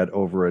people we got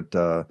over at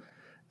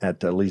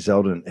Lee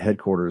Zeldin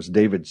headquarters.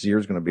 David Zier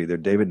is going to be there.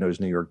 David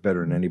knows New York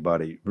better than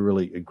anybody.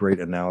 Really a great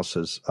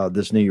analysis.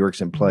 This New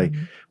York's in play.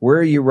 Mm-hmm. Where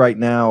are you right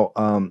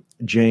now,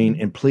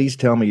 Jane? And please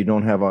tell me you're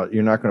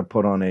not going to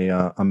put on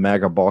a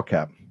MAGA ball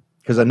cap,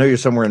 because I know you're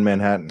somewhere in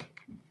Manhattan.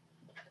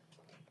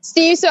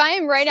 Steve, so I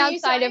am right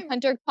outside of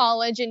Hunter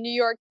College in New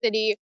York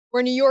City,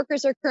 where New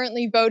Yorkers are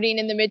currently voting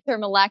in the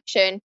midterm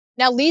election.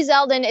 Now, Lee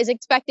Zeldin is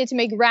expected to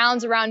make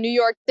rounds around New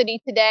York City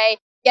today,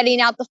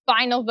 getting out the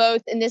final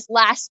votes in this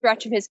last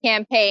stretch of his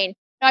campaign.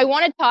 Now, I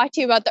want to talk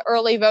to you about the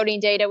early voting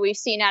data we've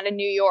seen out of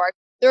New York.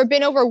 There have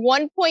been over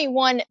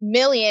 1.1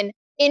 million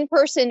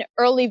in-person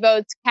early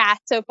votes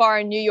cast so far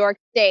in New York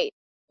State,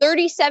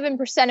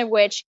 37% of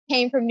which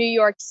came from New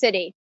York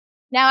City.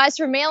 Now, as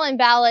for mail-in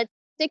ballots,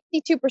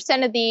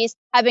 62% of these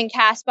have been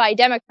cast by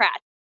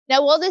Democrats.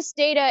 Now, while this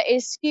data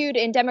is skewed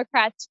in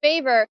Democrats'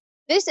 favor,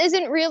 this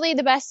isn't really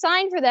the best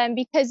sign for them,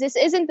 because this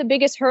isn't the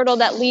biggest hurdle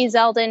that Lee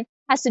Zeldin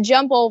has to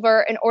jump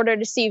over in order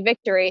to see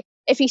victory.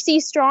 If he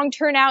sees strong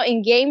turnout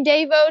in game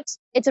day votes,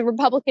 it's a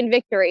Republican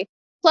victory.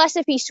 Plus,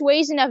 if he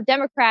sways enough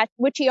Democrats,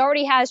 which he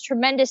already has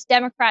tremendous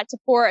Democrat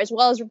support as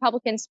well as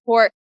Republican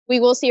support, we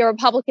will see a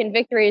Republican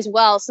victory as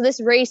well. So this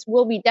race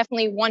will be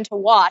definitely one to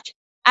watch.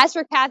 As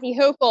for Kathy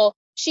Hochul,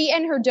 she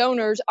and her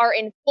donors are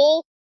in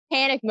full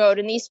panic mode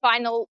in these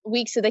final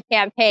weeks of the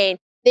campaign.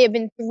 They have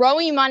been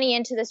throwing money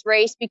into this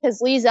race because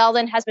Lee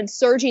Zeldin has been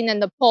surging in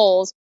the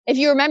polls. If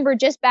you remember,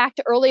 just back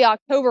to early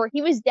October,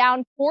 he was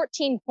down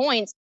 14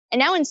 points. And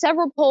now in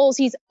several polls,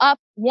 he's up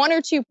 1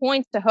 or 2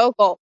 points to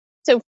Hochul.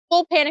 So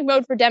full panic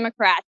mode for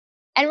Democrats.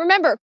 And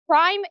remember,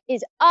 crime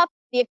is up,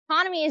 the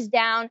economy is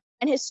down.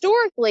 And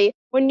historically,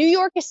 when New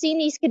York has seen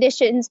these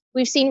conditions,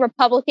 we've seen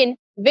Republican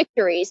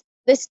victories.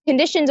 These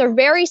conditions are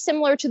very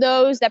similar to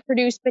those that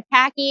produced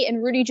Pataki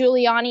and Rudy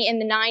Giuliani in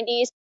the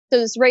 90s. So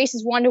this race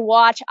is one to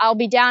watch. I'll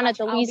be down at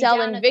the Lee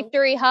Zeldin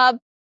Victory Hub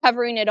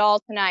covering it all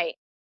tonight.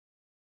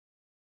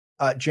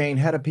 Jane,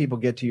 how do people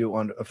get to you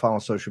on following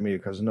social media?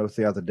 Because I know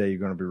the other day you're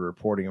going to be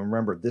reporting. And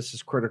remember, this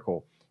is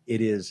critical.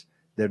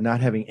 They're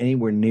not having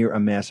anywhere near a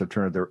massive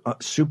turnout. They're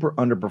super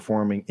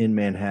underperforming in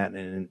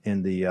Manhattan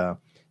and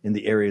in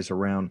the areas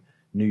around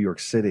New York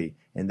City.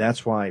 And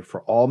that's why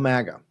for all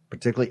MAGA,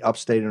 particularly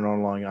upstate and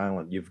on Long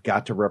Island, you've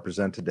got to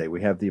represent today.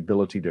 We have the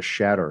ability to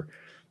shatter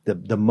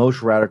the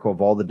most radical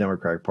of all the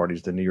Democratic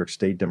parties, the New York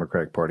State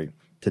Democratic Party,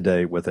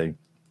 today with a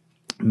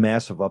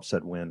massive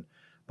upset win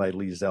by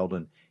Lee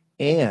Zeldin.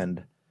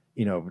 And,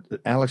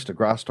 Alex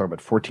DeGrasse talked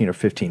about 14 or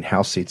 15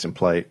 House seats in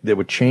play that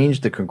would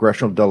change the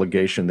congressional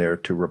delegation there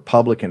to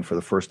Republican for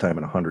the first time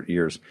in 100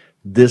 years.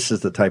 This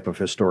is the type of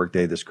historic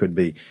day this could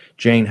be.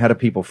 Jane, how do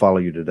people follow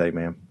you today,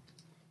 ma'am?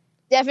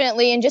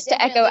 Definitely. And just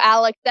to echo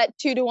Alex, that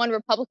 2-to-1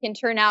 Republican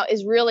turnout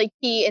is really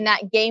key in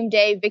that game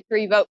day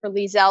victory vote for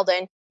Lee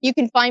Zeldin. You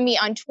can find me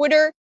on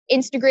Twitter,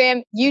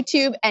 Instagram,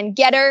 YouTube, and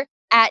Getter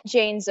at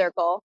Jane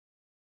Zirkle.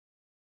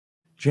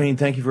 Jane,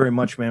 thank you very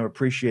much, ma'am.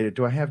 Appreciate it.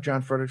 Do I have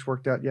John Fredericks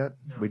worked out yet?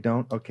 No. We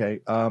don't?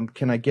 Okay.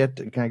 Can I go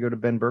to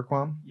Ben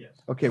Bergquam? Yes.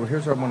 Okay, well,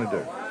 here's what I'm going to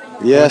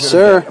do. Yes,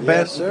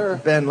 sir.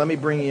 Ben, let me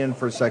bring you in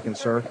for a second,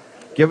 sir.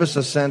 Give us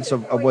a sense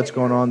of what's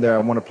going on there. I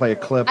want to play a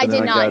clip. I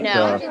did not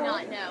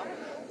know.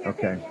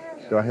 Okay.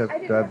 Do I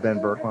have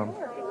Ben Bergquam?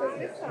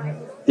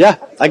 Yeah,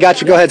 I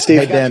got you. Go ahead,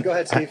 Steve. Hey,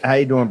 Ben. How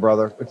you doing,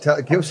 brother?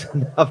 Give us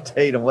an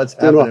update on what's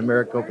happening in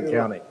Maricopa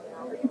County.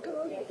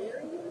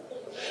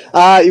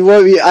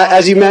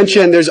 As you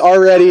mentioned, there's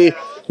already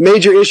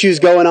major issues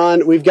going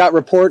on. We've got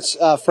reports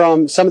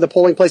from some of the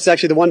polling places.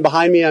 Actually, the one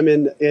behind me, I'm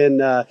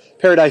in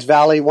Paradise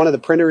Valley. One of the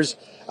printers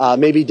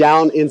may be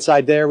down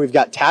inside there. We've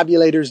got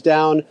tabulators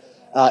down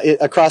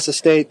across the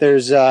state.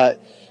 There's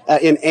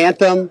in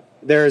Anthem,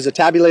 there's a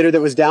tabulator that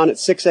was down at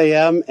 6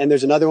 a.m., and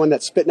there's another one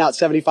that's spitting out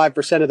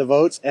 75% of the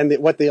votes. And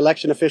what the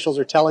election officials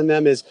are telling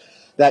them is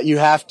that you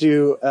have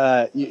to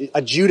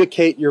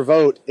adjudicate your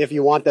vote if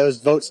you want those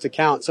votes to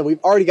count. So we've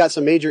already got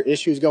some major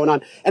issues going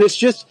on. And it's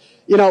just,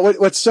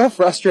 what's so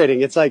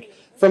frustrating. It's like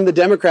from the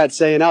Democrats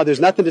saying, oh, there's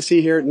nothing to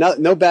see here,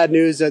 no bad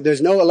news,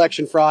 there's no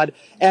election fraud.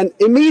 And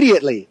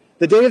immediately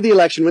the day of the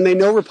election, when they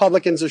know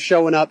Republicans are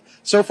showing up.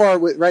 So far,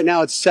 right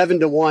now, it's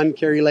 7-1,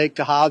 Kari Lake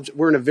to Hobbs.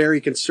 We're in a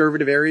very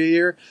conservative area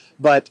here,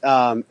 but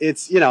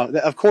it's,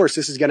 of course,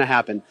 this is going to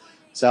happen.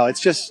 So it's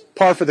just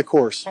par for the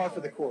course.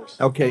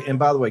 Okay, and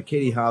by the way,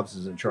 Katie Hobbs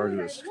is in charge of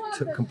this.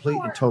 Complete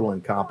and total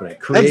incompetent.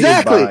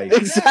 Exactly.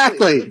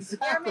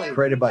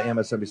 Created by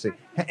MSNBC.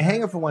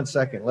 Hang on for 1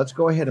 second. Let's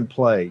go ahead and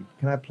play.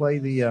 Can I play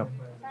the?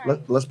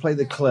 Let's play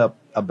the clip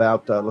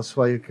about. Let's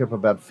play the clip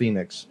about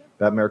Phoenix,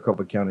 about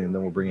Maricopa County, and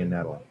then we'll bring in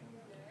Natalie.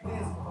 I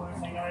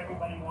know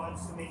everybody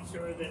wants to make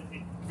sure that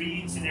it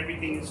reads and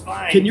everything is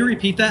fine. Can you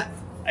repeat that?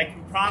 I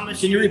can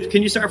promise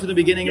Can you start from the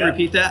beginning and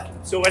repeat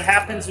that? So what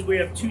happens is we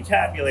have two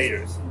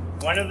tabulators.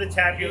 One of the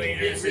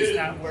tabulators is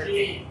not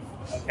working,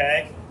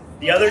 okay?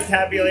 The other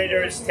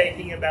tabulator is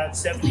taking about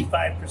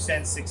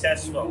 75%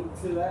 successful.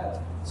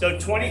 So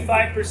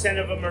 25%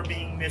 of them are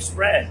being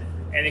misread,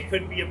 and it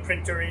could be a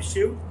printer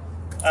issue,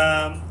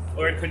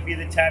 or it could be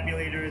the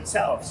tabulator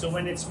itself. So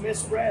when it's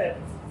misread,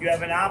 you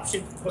have an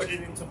option to put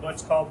it into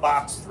what's called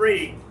box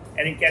 3,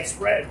 and it gets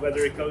read, whether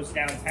it goes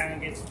downtown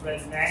and gets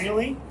read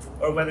manually,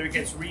 or whether it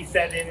gets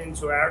refed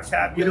into our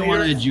tabulator. We don't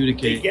want to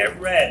adjudicate. They get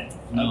read,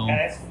 No.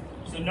 okay?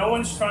 So no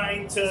one's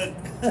trying to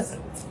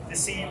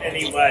deceive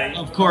anybody.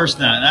 Of course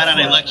not. Not on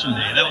election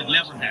day. That would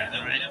never happen,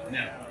 right?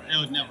 No, it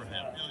would never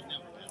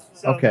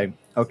happen.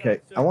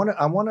 Okay. I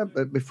want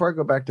to. Before I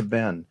go back to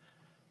Ben,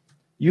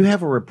 you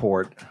have a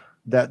report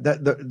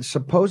that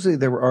supposedly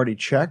they were already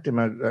checked,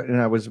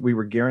 we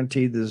were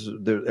guaranteed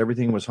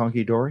everything was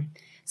hunky dory.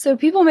 So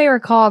people may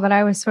recall that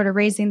I was sort of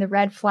raising the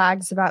red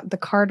flags about the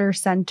Carter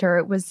Center.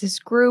 It was this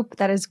group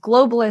that is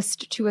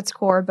globalist to its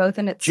core, both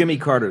in its... Jimmy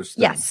Carter's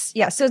thing. Yes.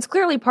 So it's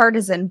clearly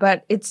partisan,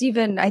 but it's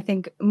even, I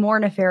think, more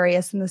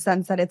nefarious in the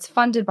sense that it's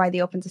funded by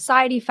the Open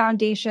Society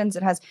Foundations.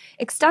 It has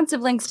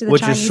extensive links to the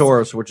Chinese...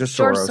 Which is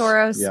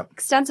Soros. Yep.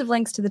 Extensive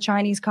links to the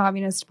Chinese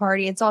Communist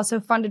Party. It's also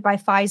funded by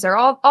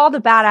Pfizer. All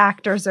the bad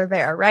actors are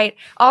there, right?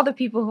 All the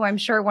people who I'm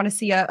sure want to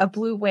see a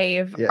blue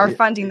wave are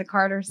funding the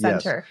Carter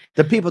Center. Yes.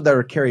 The people that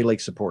are Kari Lake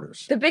supporters.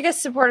 The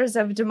biggest supporters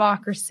of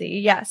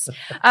democracy, yes.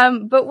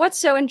 But what's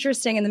so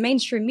interesting, and the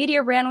mainstream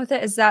media ran with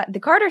it, is that the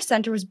Carter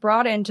Center was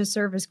brought in to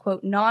serve as,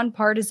 quote,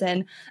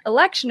 nonpartisan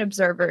election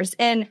observers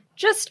in,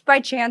 just by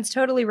chance,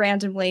 totally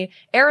randomly,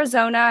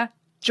 Arizona,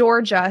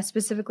 Georgia,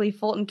 specifically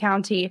Fulton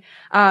County,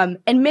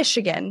 and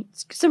Michigan,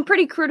 some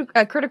pretty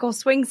critical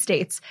swing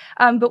states.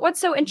 But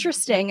what's so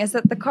interesting is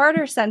that the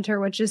Carter Center,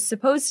 which is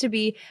supposed to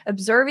be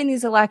observing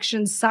these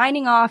elections,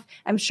 signing off,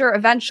 I'm sure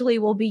eventually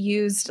will be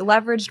used,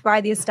 leveraged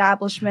by the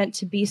establishment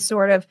to be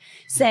sort of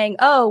saying,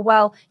 oh,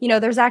 well,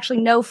 there's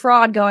actually no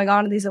fraud going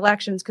on in these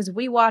elections because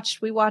we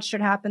watched it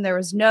happen. There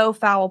was no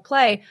foul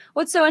play.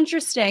 What's so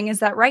interesting is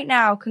that right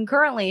now,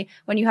 concurrently,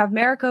 when you have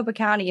Maricopa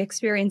County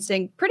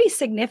experiencing pretty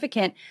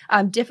significant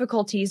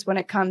difficulties when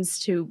it comes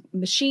to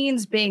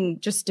machines being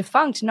just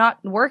defunct, not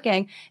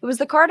working, it was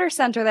the Carter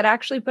Center that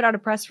actually put out a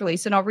press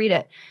release, and I'll read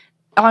it.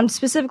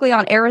 Specifically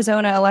on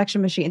Arizona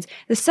election machines.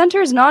 The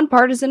center's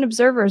nonpartisan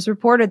observers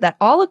reported that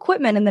all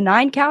equipment in the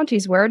 9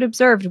 counties where it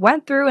observed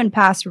went through and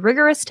passed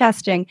rigorous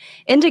testing,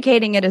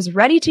 indicating it is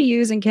ready to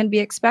use and can be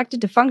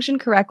expected to function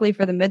correctly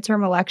for the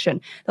midterm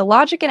election. The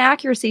logic and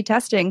accuracy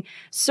testing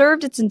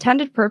served its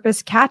intended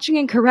purpose, catching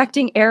and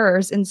correcting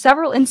errors in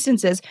several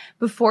instances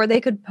before they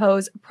could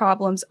pose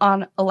problems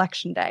on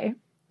election day.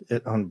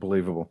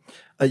 Unbelievable.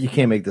 You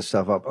can't make this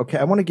stuff up. Okay,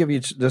 I want to give you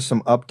just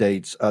some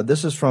updates.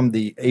 This is from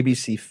the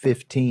ABC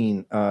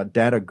 15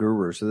 data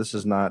guru. So this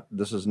is not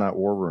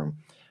War Room.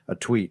 A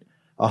tweet.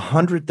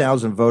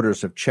 100,000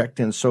 voters have checked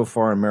in so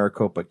far in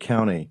Maricopa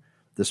County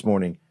this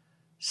morning.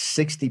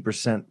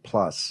 60%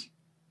 plus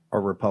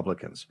are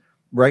Republicans.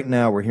 Right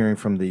now, we're hearing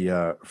from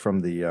the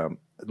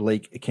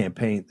Lake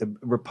campaign. The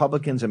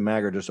Republicans and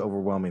MAGA are just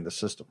overwhelming the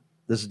system.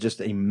 This is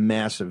just a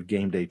massive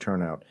game day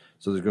turnout.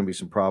 So there's going to be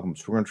some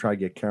problems. We're going to try to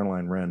get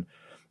Caroline Wren,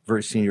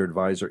 very senior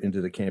advisor,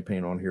 into the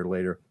campaign on here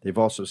later. They've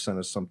also sent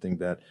us something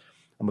that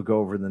I'm going to go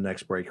over in the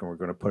next break, and we're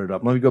going to put it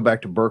up. Let me go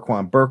back to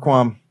Berquam.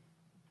 Berquam,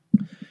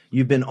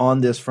 you've been on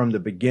this from the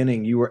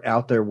beginning. You were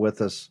out there with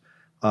us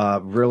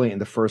really in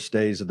the first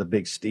days of the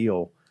big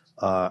steal,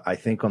 I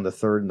think on the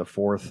 3rd and the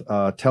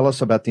 4th. Tell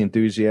us about the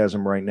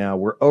enthusiasm right now.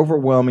 We're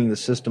overwhelming the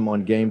system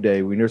on game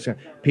day. We know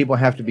people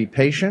have to be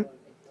patient,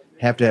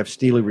 have to have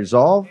steely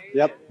resolve,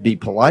 be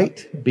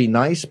polite, be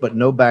nice, but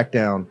no back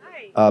down.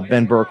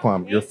 Ben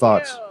Berquam, your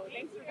thoughts?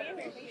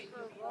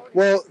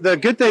 Well, the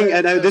good thing,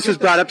 and this was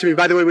brought up to me,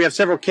 by the way, we have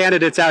several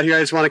candidates out here.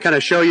 I just want to kind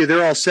of show you.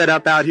 They're all set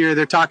up out here.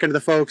 They're talking to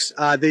the folks.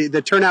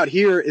 The turnout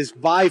here is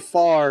by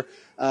far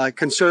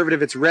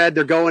conservative. It's red.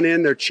 They're going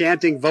in. They're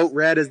chanting vote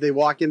red as they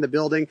walk in the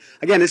building.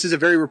 Again, this is a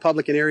very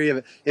Republican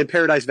area in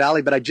Paradise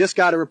Valley, but I just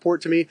got a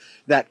report to me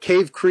that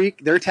Cave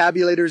Creek, their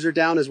tabulators are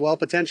down as well,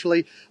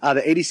 potentially.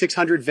 The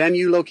 8600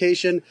 venue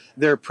location,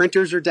 their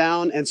printers are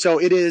down. And so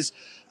it is,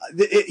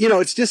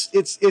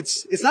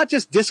 it's not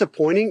just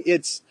disappointing.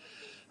 It's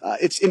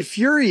It's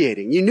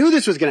infuriating. You knew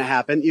this was going to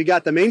happen. You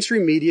got the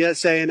mainstream media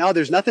saying, "Oh,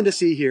 there's nothing to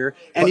see here,"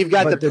 and you've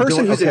got the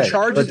person who's in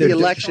charge of the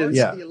elections,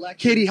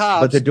 Katie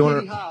Hobbs. But they're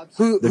doing it.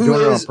 They're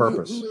doing it on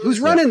purpose. Who's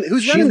running?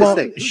 Who's running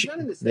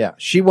this thing? Yeah,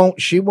 she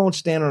won't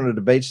stand on a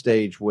debate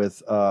stage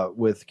with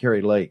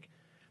Carrie Lake,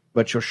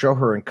 but she'll show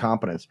her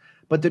incompetence.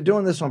 But they're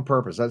doing this on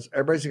purpose. That's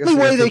everybody's going to.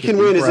 The way they can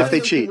win is if they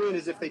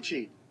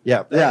cheat.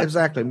 Yeah,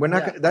 exactly. We're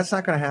not. That's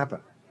not going to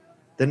happen.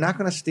 They're not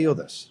going to steal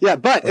this. Yeah,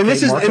 but Okay,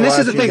 this is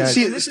the thing. guys-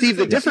 See, Steve,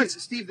 the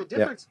difference.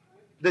 Yeah.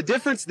 The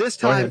difference this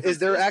Go time ahead. is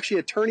there are actually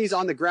attorneys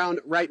on the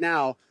ground right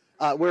now.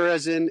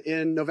 Whereas in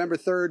November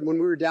 3rd, when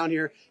we were down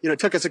here, it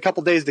took us a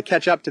couple days to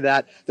catch up to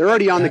that. They're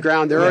already on the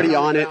ground. They're already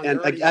on it. And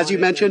as you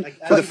mentioned,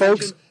 for the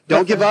folks,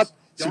 don't give up.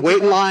 Just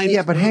wait in line.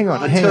 Yeah, but hang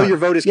on. until your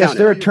vote is yes,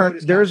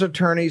 counted. there's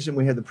attorneys, and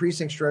we have the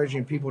precinct strategy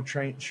and people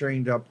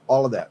trained up.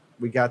 All of that,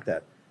 we got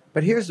that.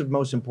 But here's the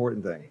most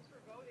important thing: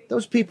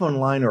 those people in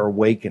line are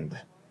awakened.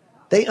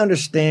 They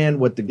understand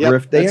what the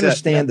grift. They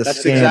understand the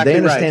scam. Exactly they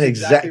understand right.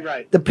 exactly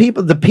Right.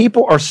 the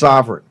people are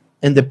sovereign,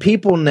 and the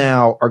people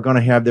now are going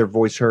to have their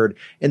voice heard,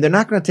 and they're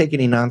not going to take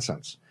any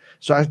nonsense.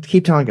 So I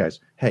keep telling guys,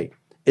 hey,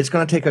 it's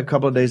going to take a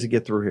couple of days to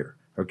get through here.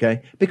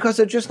 Okay, because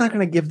they're just not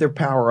going to give their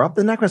power up.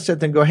 They're not going to sit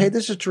there and go, "Hey,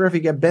 this is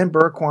terrific." You got Ben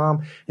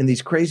Berquam and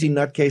these crazy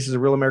nutcases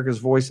of Real America's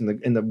Voice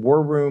in the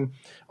War Room,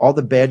 all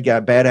the bad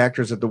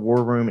actors at the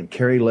War Room, and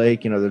Carrie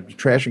Lake. The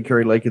trash and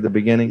Carrie Lake at the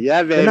beginning.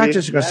 Yeah, baby. They're not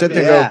just going to sit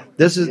there and go,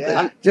 "This is."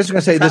 Just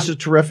going to say, "This is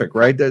terrific,"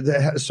 right?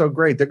 They're so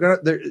great.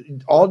 They're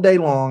all day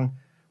long.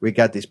 We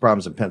got these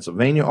problems in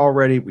Pennsylvania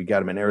already. We got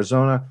them in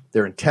Arizona.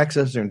 They're in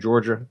Texas. They're in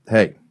Georgia.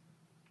 Hey,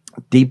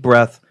 deep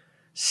breath,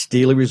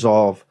 steely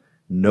resolve,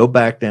 no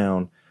back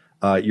down.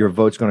 Your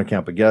vote's going to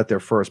count, but get out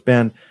there first.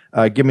 Ben,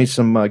 give me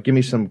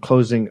some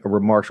closing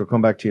remarks. We'll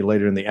come back to you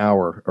later in the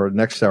hour or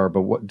next hour.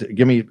 But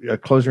give me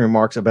closing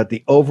remarks about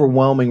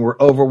we're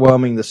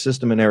overwhelming the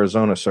system in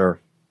Arizona, sir.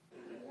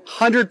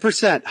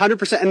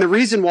 100%. And the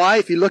reason why,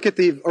 if you look at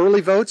the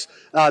early votes,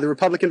 the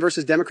Republican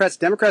versus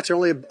Democrats are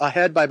only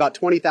ahead by about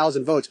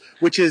 20,000 votes,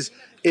 which is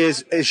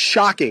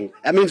shocking.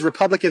 That means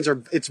Republicans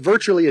it's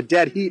virtually a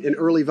dead heat in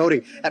early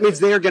voting. That means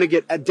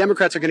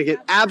Democrats are going to get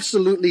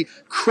absolutely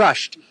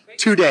crushed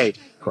today.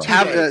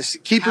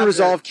 Keep your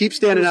resolve, keep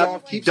standing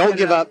up, don't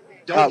give up.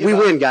 We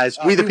win, guys.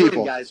 We the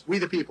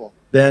people.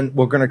 Ben,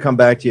 we're going to come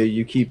back to you.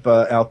 You keep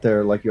out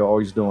there like you're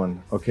always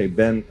doing. Okay,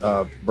 Ben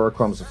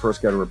Berquam is the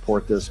first guy to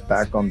report this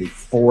back on the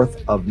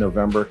 4th of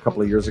November, a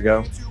couple of years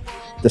ago.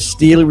 The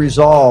steely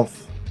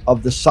resolve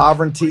of the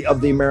sovereignty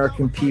of the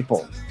American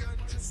people.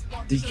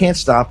 You can't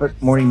stop it.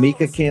 Morning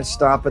Mika can't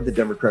stop it. The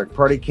Democratic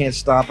Party can't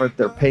stop it.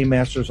 Their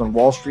paymasters on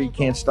Wall Street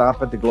can't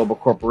stop it. The global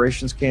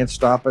corporations can't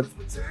stop it.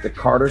 The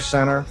Carter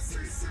Center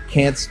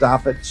can't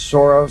stop it.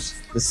 Soros,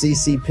 the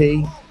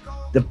CCP.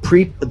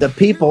 The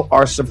people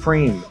are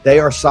supreme. They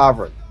are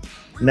sovereign.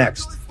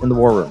 Next, in the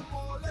War Room.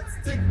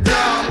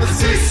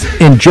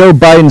 In Joe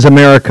Biden's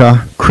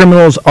America,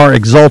 criminals are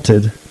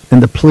exalted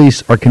and the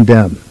police are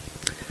condemned.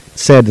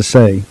 Sad to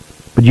say,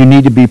 but you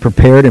need to be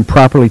prepared and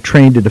properly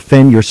trained to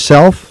defend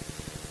yourself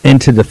and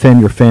to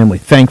defend your family.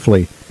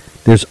 Thankfully,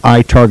 there's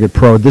iTarget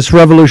Pro. This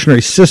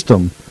revolutionary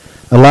system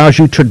allows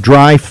you to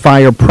dry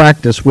fire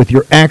practice with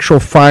your actual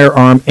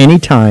firearm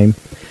anytime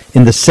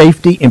in the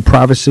safety and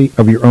privacy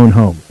of your own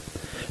home.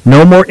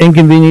 No more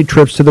inconvenient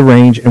trips to the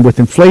range, and with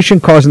inflation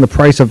causing the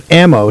price of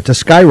ammo to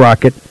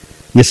skyrocket,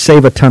 you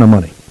save a ton of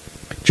money.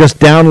 Just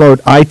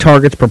download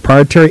iTarget's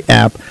proprietary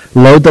app,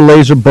 load the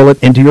laser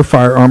bullet into your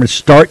firearm, and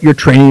start your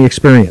training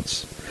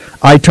experience.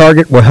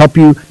 iTarget will help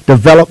you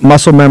develop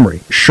muscle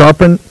memory,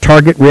 sharpen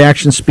target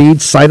reaction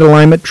speed, sight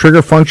alignment,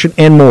 trigger function,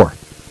 and more.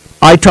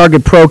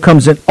 iTarget Pro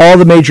comes in all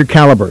the major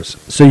calibers,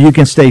 so you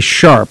can stay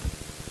sharp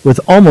with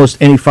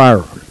almost any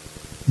firearm.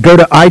 Go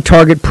to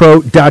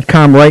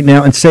itargetpro.com right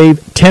now and save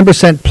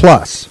 10%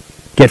 plus.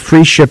 Get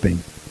free shipping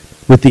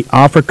with the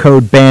offer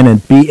code BANNON,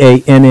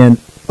 BANNON,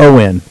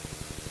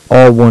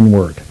 all one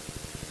word.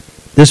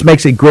 This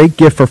makes a great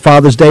gift for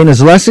Father's Day and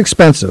is less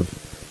expensive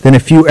than a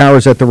few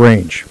hours at the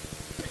range.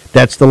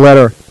 That's the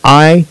letter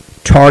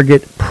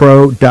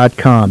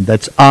itargetpro.com.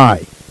 That's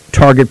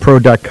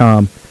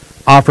itargetpro.com.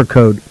 Offer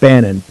code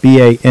BANNON,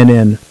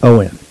 BANNON.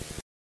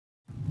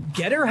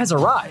 Getter has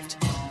arrived.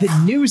 The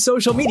new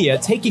social media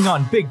taking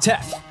on big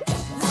tech,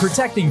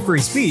 protecting free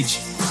speech,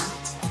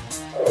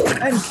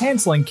 and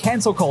canceling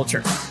cancel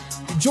culture.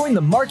 Join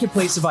the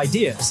marketplace of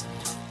ideas.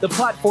 The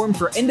platform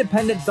for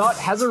independent thought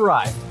has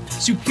arrived.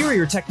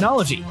 Superior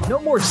technology. No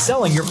more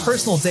selling your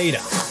personal data.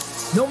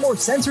 No more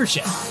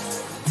censorship.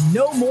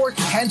 No more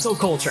cancel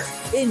culture.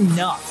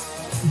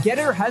 Enough.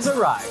 Getter has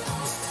arrived.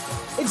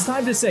 It's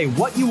time to say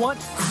what you want,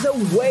 the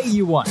way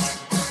you want.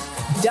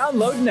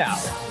 Download now.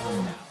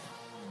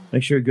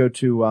 Make sure you go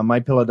to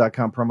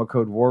mypillow.com, promo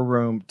code War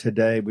Room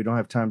today. We don't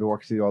have time to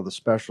walk through all the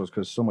specials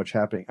because so much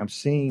happening. I'm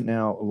seeing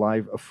now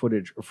live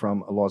footage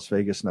from Las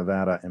Vegas,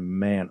 Nevada, and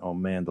man, oh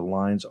man, the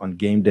lines on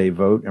game day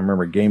vote, and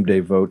remember, game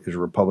day vote is a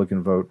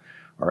Republican vote,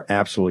 are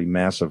absolutely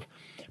massive.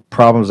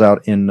 Problems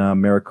out in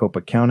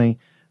Maricopa County.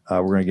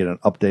 We're going to get an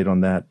update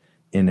on that.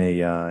 in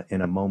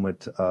a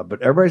moment.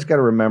 But everybody's got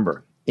to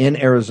remember, in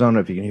Arizona,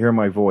 if you can hear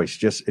my voice,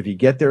 just if you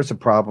get there, it's a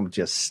problem,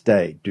 just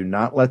stay. Do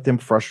not let them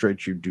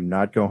frustrate you. Do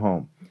not go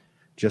home.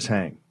 Just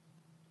hang.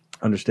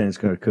 Understand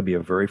could be a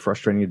very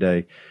frustrating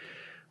day.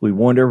 We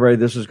warned everybody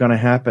this is going to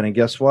happen, and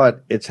guess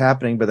what? It's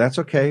happening, but that's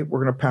okay.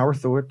 We're going to power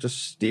through it.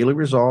 Just steely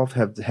resolve.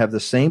 Have the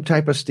same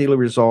type of steely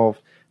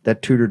resolve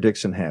that Tudor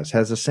Dixon has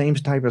the same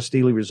type of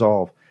steely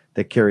resolve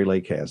that Kari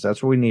Lake has.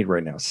 That's what we need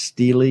right now.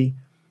 Steely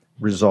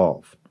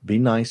resolve. Be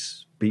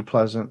nice, be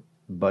pleasant,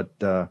 but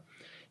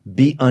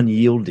be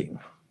unyielding,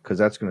 because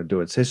that's going to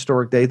do it. It's a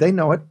historic day. They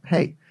know it.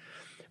 Hey,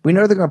 we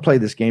know they're going to play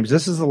this games.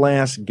 This is the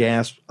last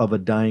gasp of a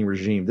dying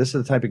regime. This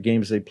is the type of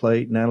games they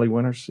play, Natalie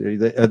Winters.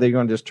 Are they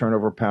going to just turn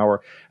over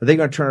power? Are they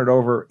going to turn it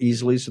over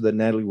easily so that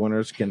Natalie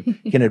Winters can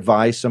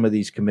advise some of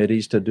these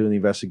committees to do the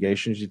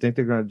investigations? You think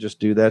they're going to just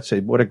do that?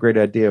 Say, what a great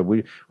idea.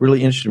 We're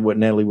really interested in what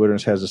Natalie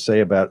Winters has to say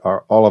about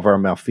all of our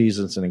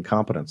malfeasance and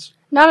incompetence.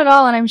 Not at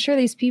all. And I'm sure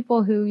these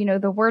people who,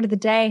 the word of the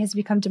day has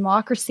become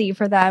democracy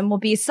for them will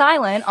be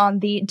silent on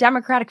the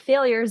democratic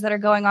failures that are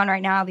going on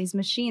right now. These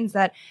machines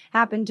that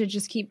happen to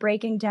just keep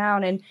breaking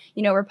down, and,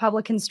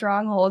 Republican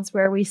strongholds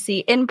where we see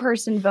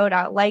in-person vote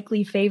out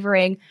likely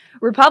favoring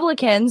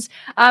Republicans.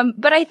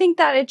 But I think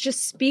that it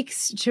just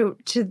speaks to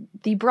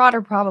the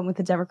broader problem with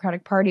the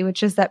Democratic Party,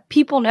 which is that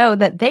people know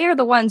that they are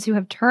the ones who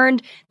have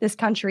turned this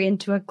country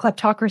into a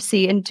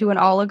kleptocracy, into an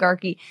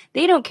oligarchy.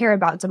 They don't care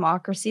about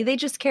democracy. They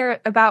just care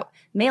about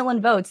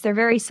mail-in votes. They're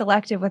very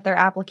selective with their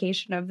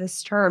application of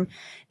this term.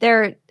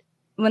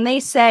 When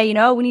they say,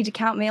 we need to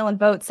count mail-in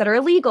votes that are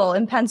illegal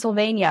in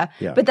Pennsylvania,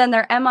 but then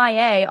they're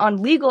MIA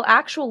on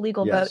actual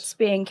legal votes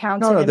being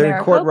counted in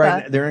they're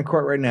Maricopa. They're in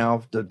court right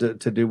now to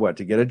do what?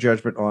 To get a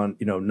judgment on,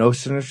 no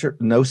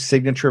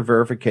signature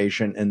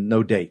verification and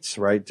no dates,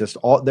 right? Just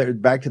they're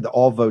back to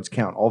all votes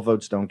count. All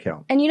votes don't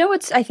count. And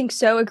what's, I think,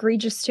 so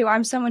egregious too?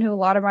 I'm someone who a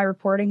lot of my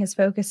reporting has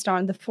focused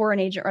on the Foreign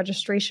Agent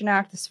Registration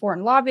Act, this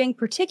foreign lobbying,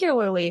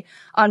 particularly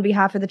on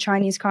behalf of the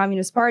Chinese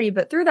Communist Party.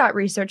 But through that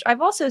research,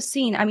 I've also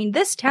seen,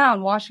 this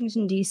town,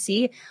 Washington,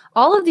 D.C.,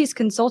 all of these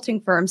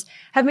consulting firms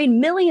have made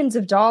millions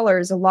of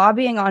dollars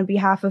lobbying on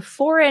behalf of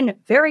foreign,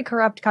 very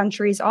corrupt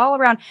countries all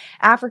around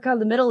Africa,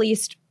 the Middle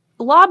East,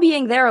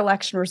 lobbying their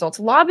election results,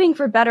 lobbying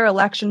for better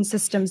election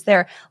systems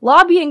there,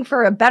 lobbying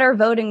for a better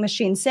voting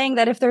machine, saying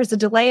that if there's a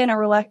delay in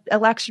our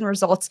election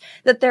results,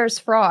 that there's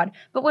fraud.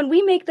 But when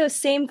we make those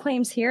same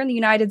claims here in the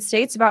United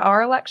States about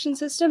our election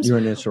systems,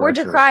 we're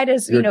decried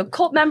as,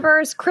 cult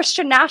members,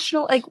 Christian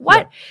national, like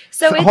what?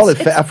 So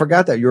I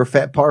forgot that you're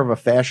part of a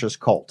fascist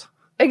cult.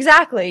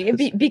 Exactly.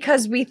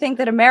 Because we think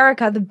that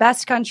America, the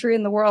best country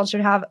in the world, should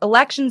have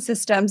election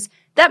systems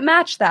that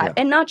match that,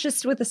 and not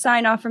just with a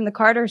sign off from the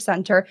Carter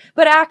Center,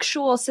 but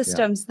actual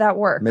systems that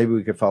work. Maybe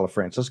we could follow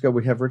France. Let's go.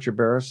 We have Richard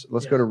Barris.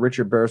 Let's go to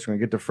Richard Barris. We're going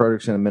to get to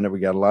Fredericks in a minute. We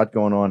got a lot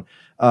going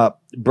on.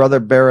 Brother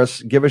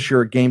Barris, give us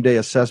your game day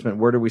assessment.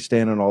 Where do we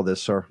stand on all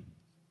this, sir?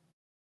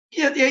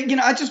 Yeah,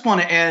 I just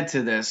want to add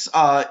to this.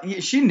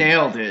 She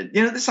nailed it.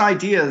 This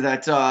idea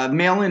that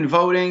mail-in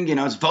voting,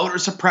 it's voter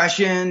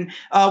suppression.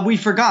 We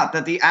forgot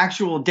that the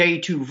actual day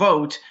to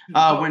vote,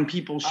 when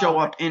people show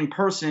up in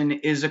person,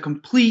 is a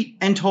complete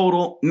and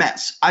total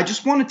mess. I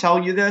just want to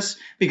tell you this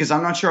because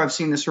I'm not sure I've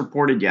seen this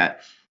reported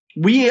yet.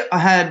 We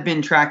had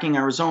been tracking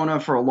Arizona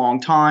for a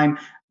long time.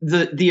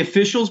 The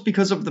officials,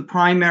 because of the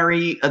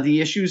primary,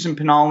 the issues in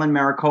Pinal and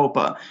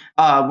Maricopa,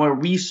 where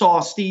we saw,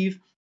 Steve,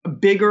 a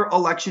bigger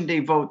election day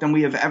vote than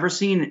we have ever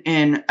seen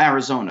in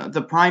Arizona.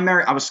 The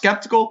primary, I was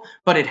skeptical,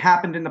 but it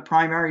happened in the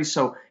primary.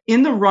 So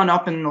in the run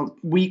up in the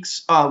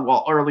weeks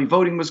while early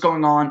voting was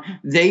going on,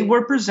 they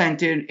were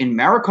presented in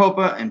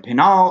Maricopa and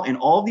Pinal and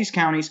all of these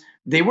counties.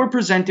 They were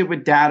presented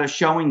with data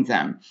showing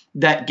them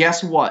that,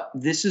 guess what?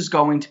 This is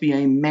going to be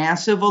a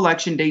massive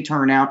election day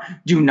turnout.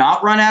 Do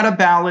not run out of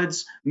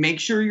ballots. Make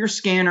sure your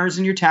scanners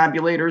and your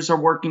tabulators are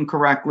working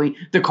correctly.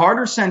 The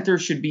Carter Center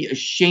should be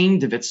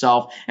ashamed of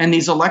itself. And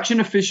these election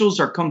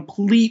officials are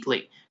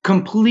completely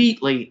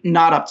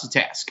not up to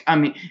task.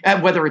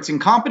 Whether it's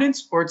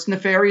incompetence or it's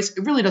nefarious,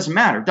 it really doesn't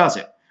matter, does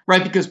it?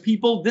 Right? Because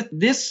people,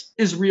 this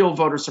is real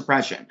voter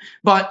suppression.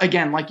 But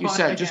again, like you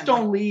said, just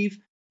don't leave.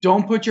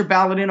 Don't put your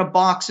ballot in a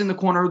box in the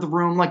corner of the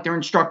room like they're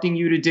instructing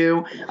you to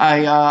do.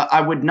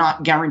 I would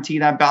not guarantee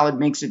that ballot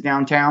makes it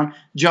downtown.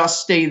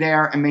 Just stay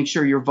there and make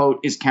sure your vote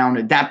is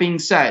counted. That being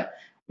said,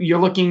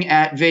 you're looking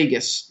at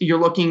Vegas.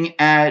 You're looking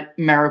at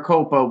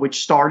Maricopa,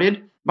 which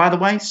started, by the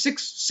way,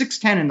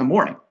 6:10 in the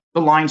morning. The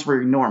lines were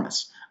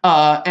enormous.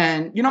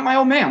 And my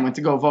old man went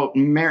to go vote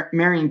in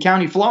Marion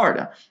County,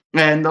 Florida,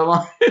 and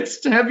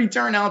it's a heavy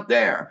turnout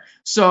there.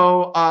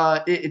 So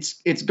I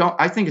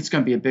think it's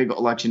going to be a big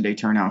election day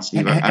turnout,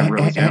 Steve. I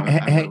really do.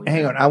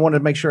 Hang on. I want to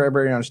make sure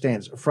everybody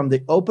understands. From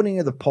the opening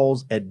of the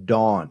polls at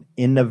dawn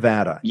in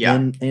Nevada,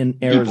 in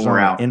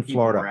Arizona, in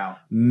Florida,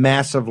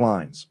 massive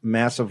lines.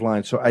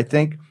 So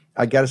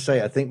I got to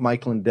say, I think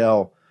Mike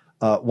Lindell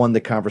won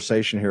the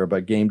conversation here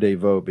about game day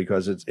vote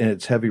because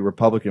it's heavy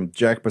Republican.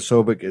 Jack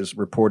Posobiec is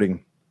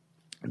reporting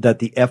that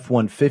the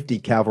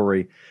F-150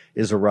 cavalry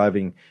is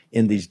arriving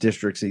in these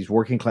districts, these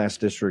working class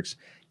districts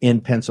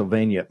in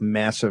Pennsylvania.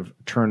 Massive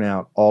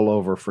turnout all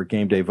over for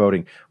game day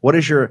voting. What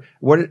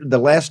the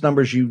last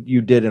numbers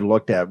you did and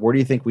looked at? Where do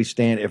you think we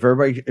stand if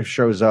everybody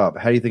shows up?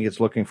 How do you think it's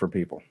looking for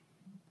people?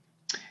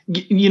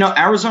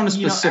 Arizona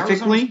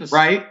specifically,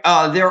 right?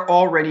 They're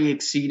already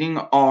exceeding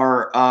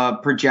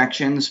our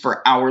projections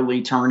for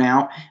hourly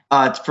turnout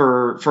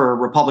for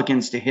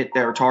Republicans to hit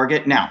their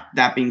target. Now,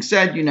 that being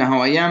said, you know how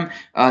I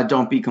am.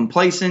 Don't be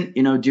complacent.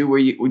 Do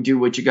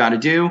what you got to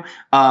do.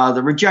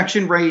 The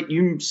rejection rate,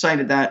 you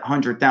cited that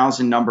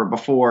 100,000 number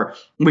before,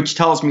 which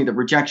tells me the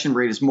rejection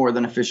rate is more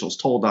than officials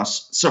told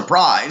us.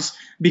 Surprise,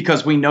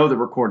 because we know the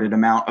recorded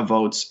amount of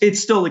votes. It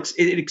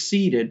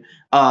exceeded.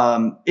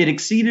 It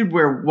exceeded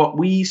where what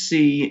we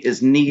see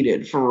is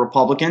needed for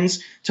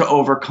Republicans to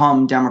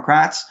overcome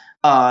Democrats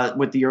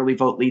with the early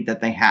vote lead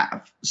that they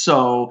have.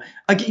 So,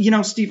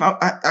 Steve,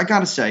 I got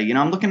to say,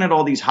 I'm looking at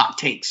all these hot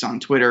takes on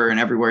Twitter and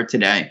everywhere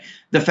today,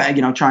 the fact,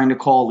 trying to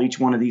call each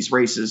one of these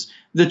races.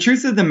 The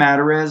truth of the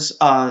matter is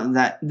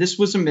that this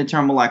was a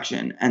midterm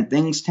election and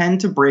things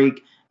tend to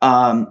break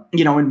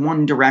in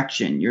one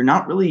direction. You're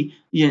not really,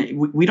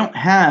 we don't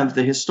have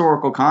the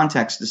historical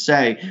context to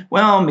say,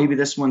 well, maybe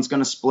this one's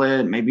going to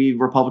split. Maybe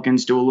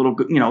Republicans do a little,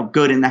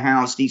 good in the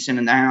House, decent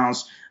in the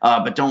House,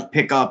 but don't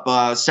pick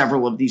up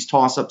several of these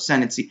toss-up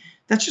Senate seats.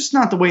 That's just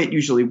not the way it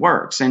usually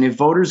works. And if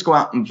voters go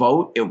out and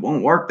vote, it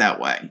won't work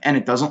that way. And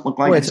it doesn't look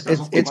like it's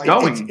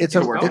going. It's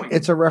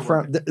a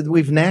referendum.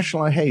 We've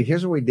nationalized. Hey,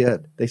 here's what we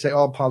did. They say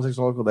all politics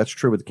are local. That's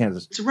true with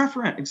Kansas. It's a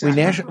referendum.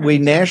 Exactly. We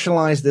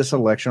nationalized this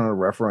election on a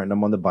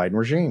referendum on the Biden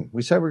regime.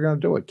 We said we're going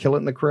to do it. Kill it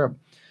in the crib.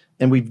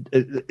 And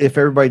if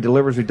everybody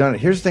delivers, we've done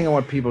it. Here's the thing I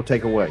want people to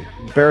take away.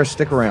 Barris,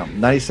 stick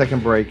around.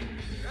 90-second break.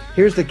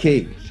 Here's the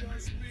key.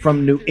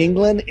 From New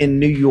England and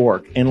New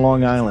York and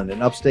Long Island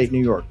and upstate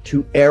New York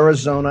to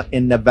Arizona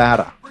and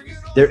Nevada,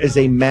 there is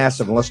a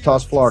massive, and let's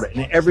toss Florida,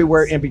 and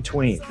everywhere in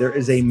between, there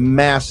is a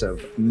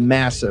massive,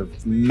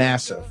 massive,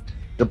 massive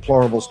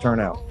deplorables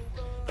turnout.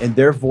 And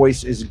their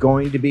voice is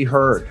going to be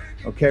heard.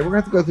 Okay, we're going to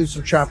have to go through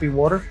some choppy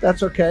water.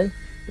 That's okay.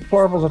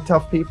 Deplorables are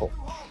tough people.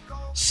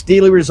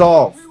 Steely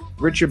resolve.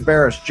 Richard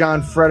Barris,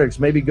 John Fredericks,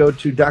 maybe go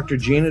to Dr.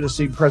 Gina to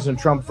see President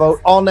Trump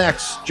vote. All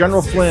next,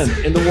 General Flynn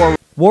in the War Room.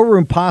 War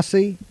Room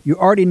Posse, you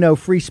already know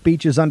free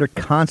speech is under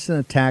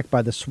constant attack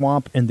by the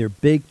swamp and their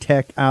big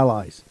tech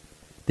allies.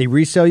 They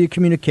resell your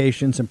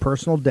communications and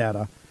personal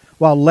data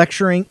while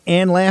lecturing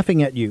and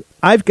laughing at you.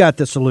 I've got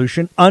the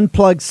solution.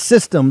 Unplugged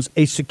Systems,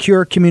 a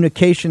secure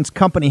communications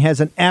company,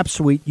 has an app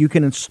suite you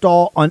can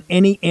install on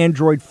any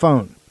Android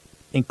phone,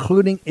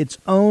 including its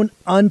own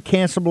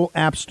uncancelable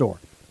app store,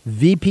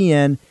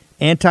 VPN,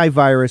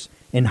 antivirus,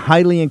 and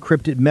highly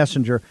encrypted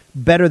messenger,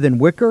 better than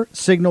Wicker,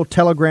 Signal,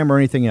 Telegram, or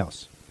anything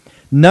else.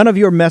 None of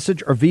your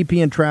message or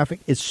VPN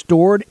traffic is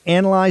stored,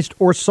 analyzed,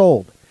 or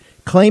sold.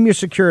 Claim your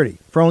security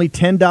for only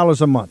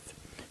 $10 a month.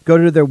 Go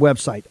to their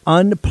website,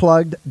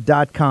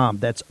 unplugged.com.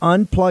 That's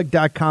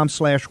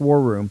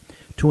unplugged.com/war room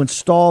to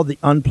install the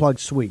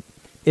Unplugged suite.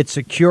 It's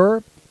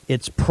secure,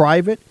 it's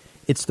private,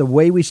 it's the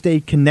way we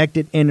stay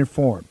connected and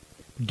informed.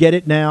 Get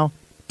it now.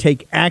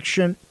 Take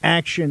action,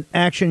 action,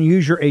 action.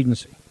 Use your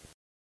agency.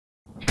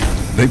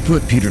 They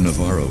put Peter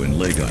Navarro in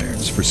leg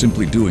irons for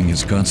simply doing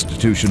his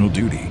constitutional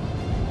duty.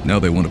 Now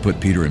they want to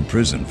put Peter in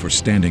prison for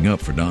standing up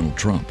for Donald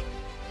Trump.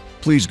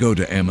 Please go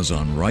to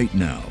Amazon right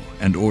now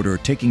and order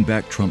Taking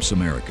Back Trump's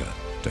America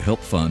to help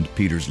fund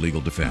Peter's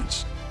legal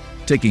defense.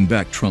 Taking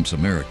Back Trump's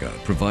America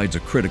provides a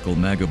critical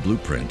MAGA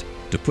blueprint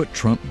to put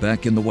Trump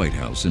back in the White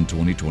House in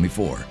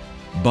 2024.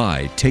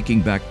 Buy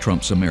Taking Back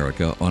Trump's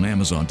America on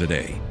Amazon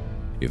today.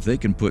 If they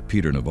can put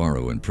Peter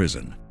Navarro in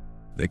prison,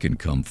 they can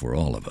come for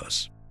all of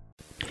us.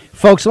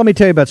 Folks, let me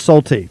tell you about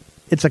Solti.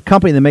 It's a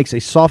company that makes a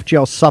soft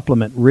gel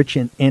supplement rich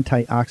in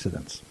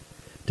antioxidants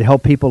to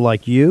help people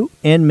like you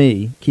and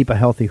me keep a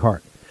healthy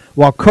heart.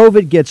 While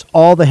COVID gets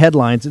all the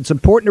headlines, it's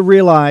important to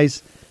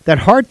realize that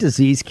heart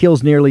disease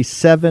kills nearly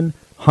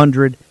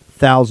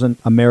 700,000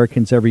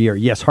 Americans every year.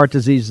 Yes, heart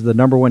disease is the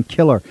number one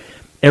killer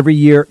every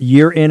year,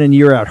 year in and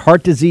year out.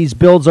 Heart disease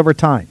builds over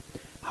time.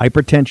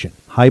 Hypertension,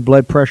 high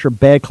blood pressure,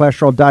 bad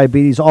cholesterol,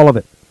 diabetes, all of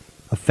it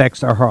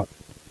affects our heart.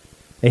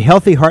 A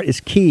healthy heart is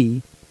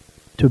key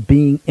to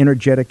being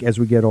energetic as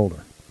we get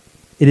older.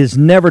 It is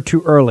never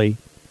too early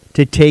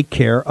to take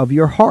care of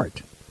your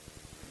heart.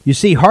 You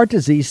see, heart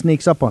disease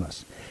sneaks up on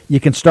us. You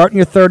can start in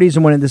your 30s,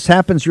 and when this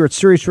happens, you're at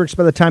serious risk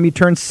by the time you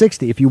turn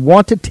 60. If you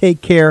want to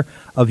take care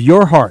of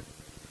your heart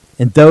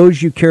and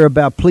those you care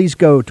about, please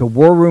go to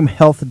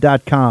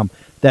warroomhealth.com.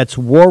 That's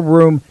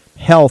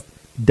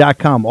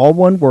warroomhealth.com. All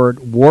one word,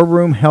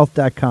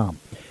 warroomhealth.com.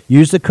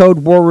 Use the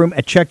code WARROOM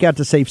at checkout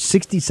to save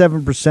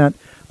 67%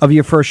 of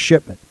your first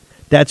shipment.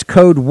 That's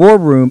code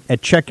WARROOM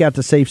at checkout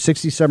to save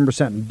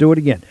 67%. And do it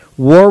again.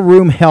 War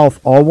Room Health,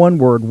 all one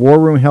word,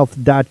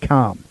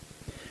 warroomhealth.com.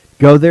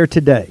 Go there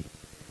today.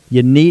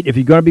 If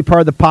you're going to be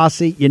part of the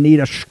posse, you need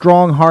a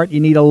strong heart.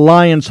 You need a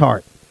lion's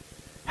heart.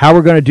 How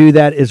we're going to do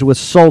that is with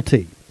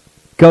Solti.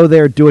 Go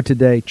there, do it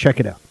today. Check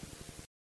it out.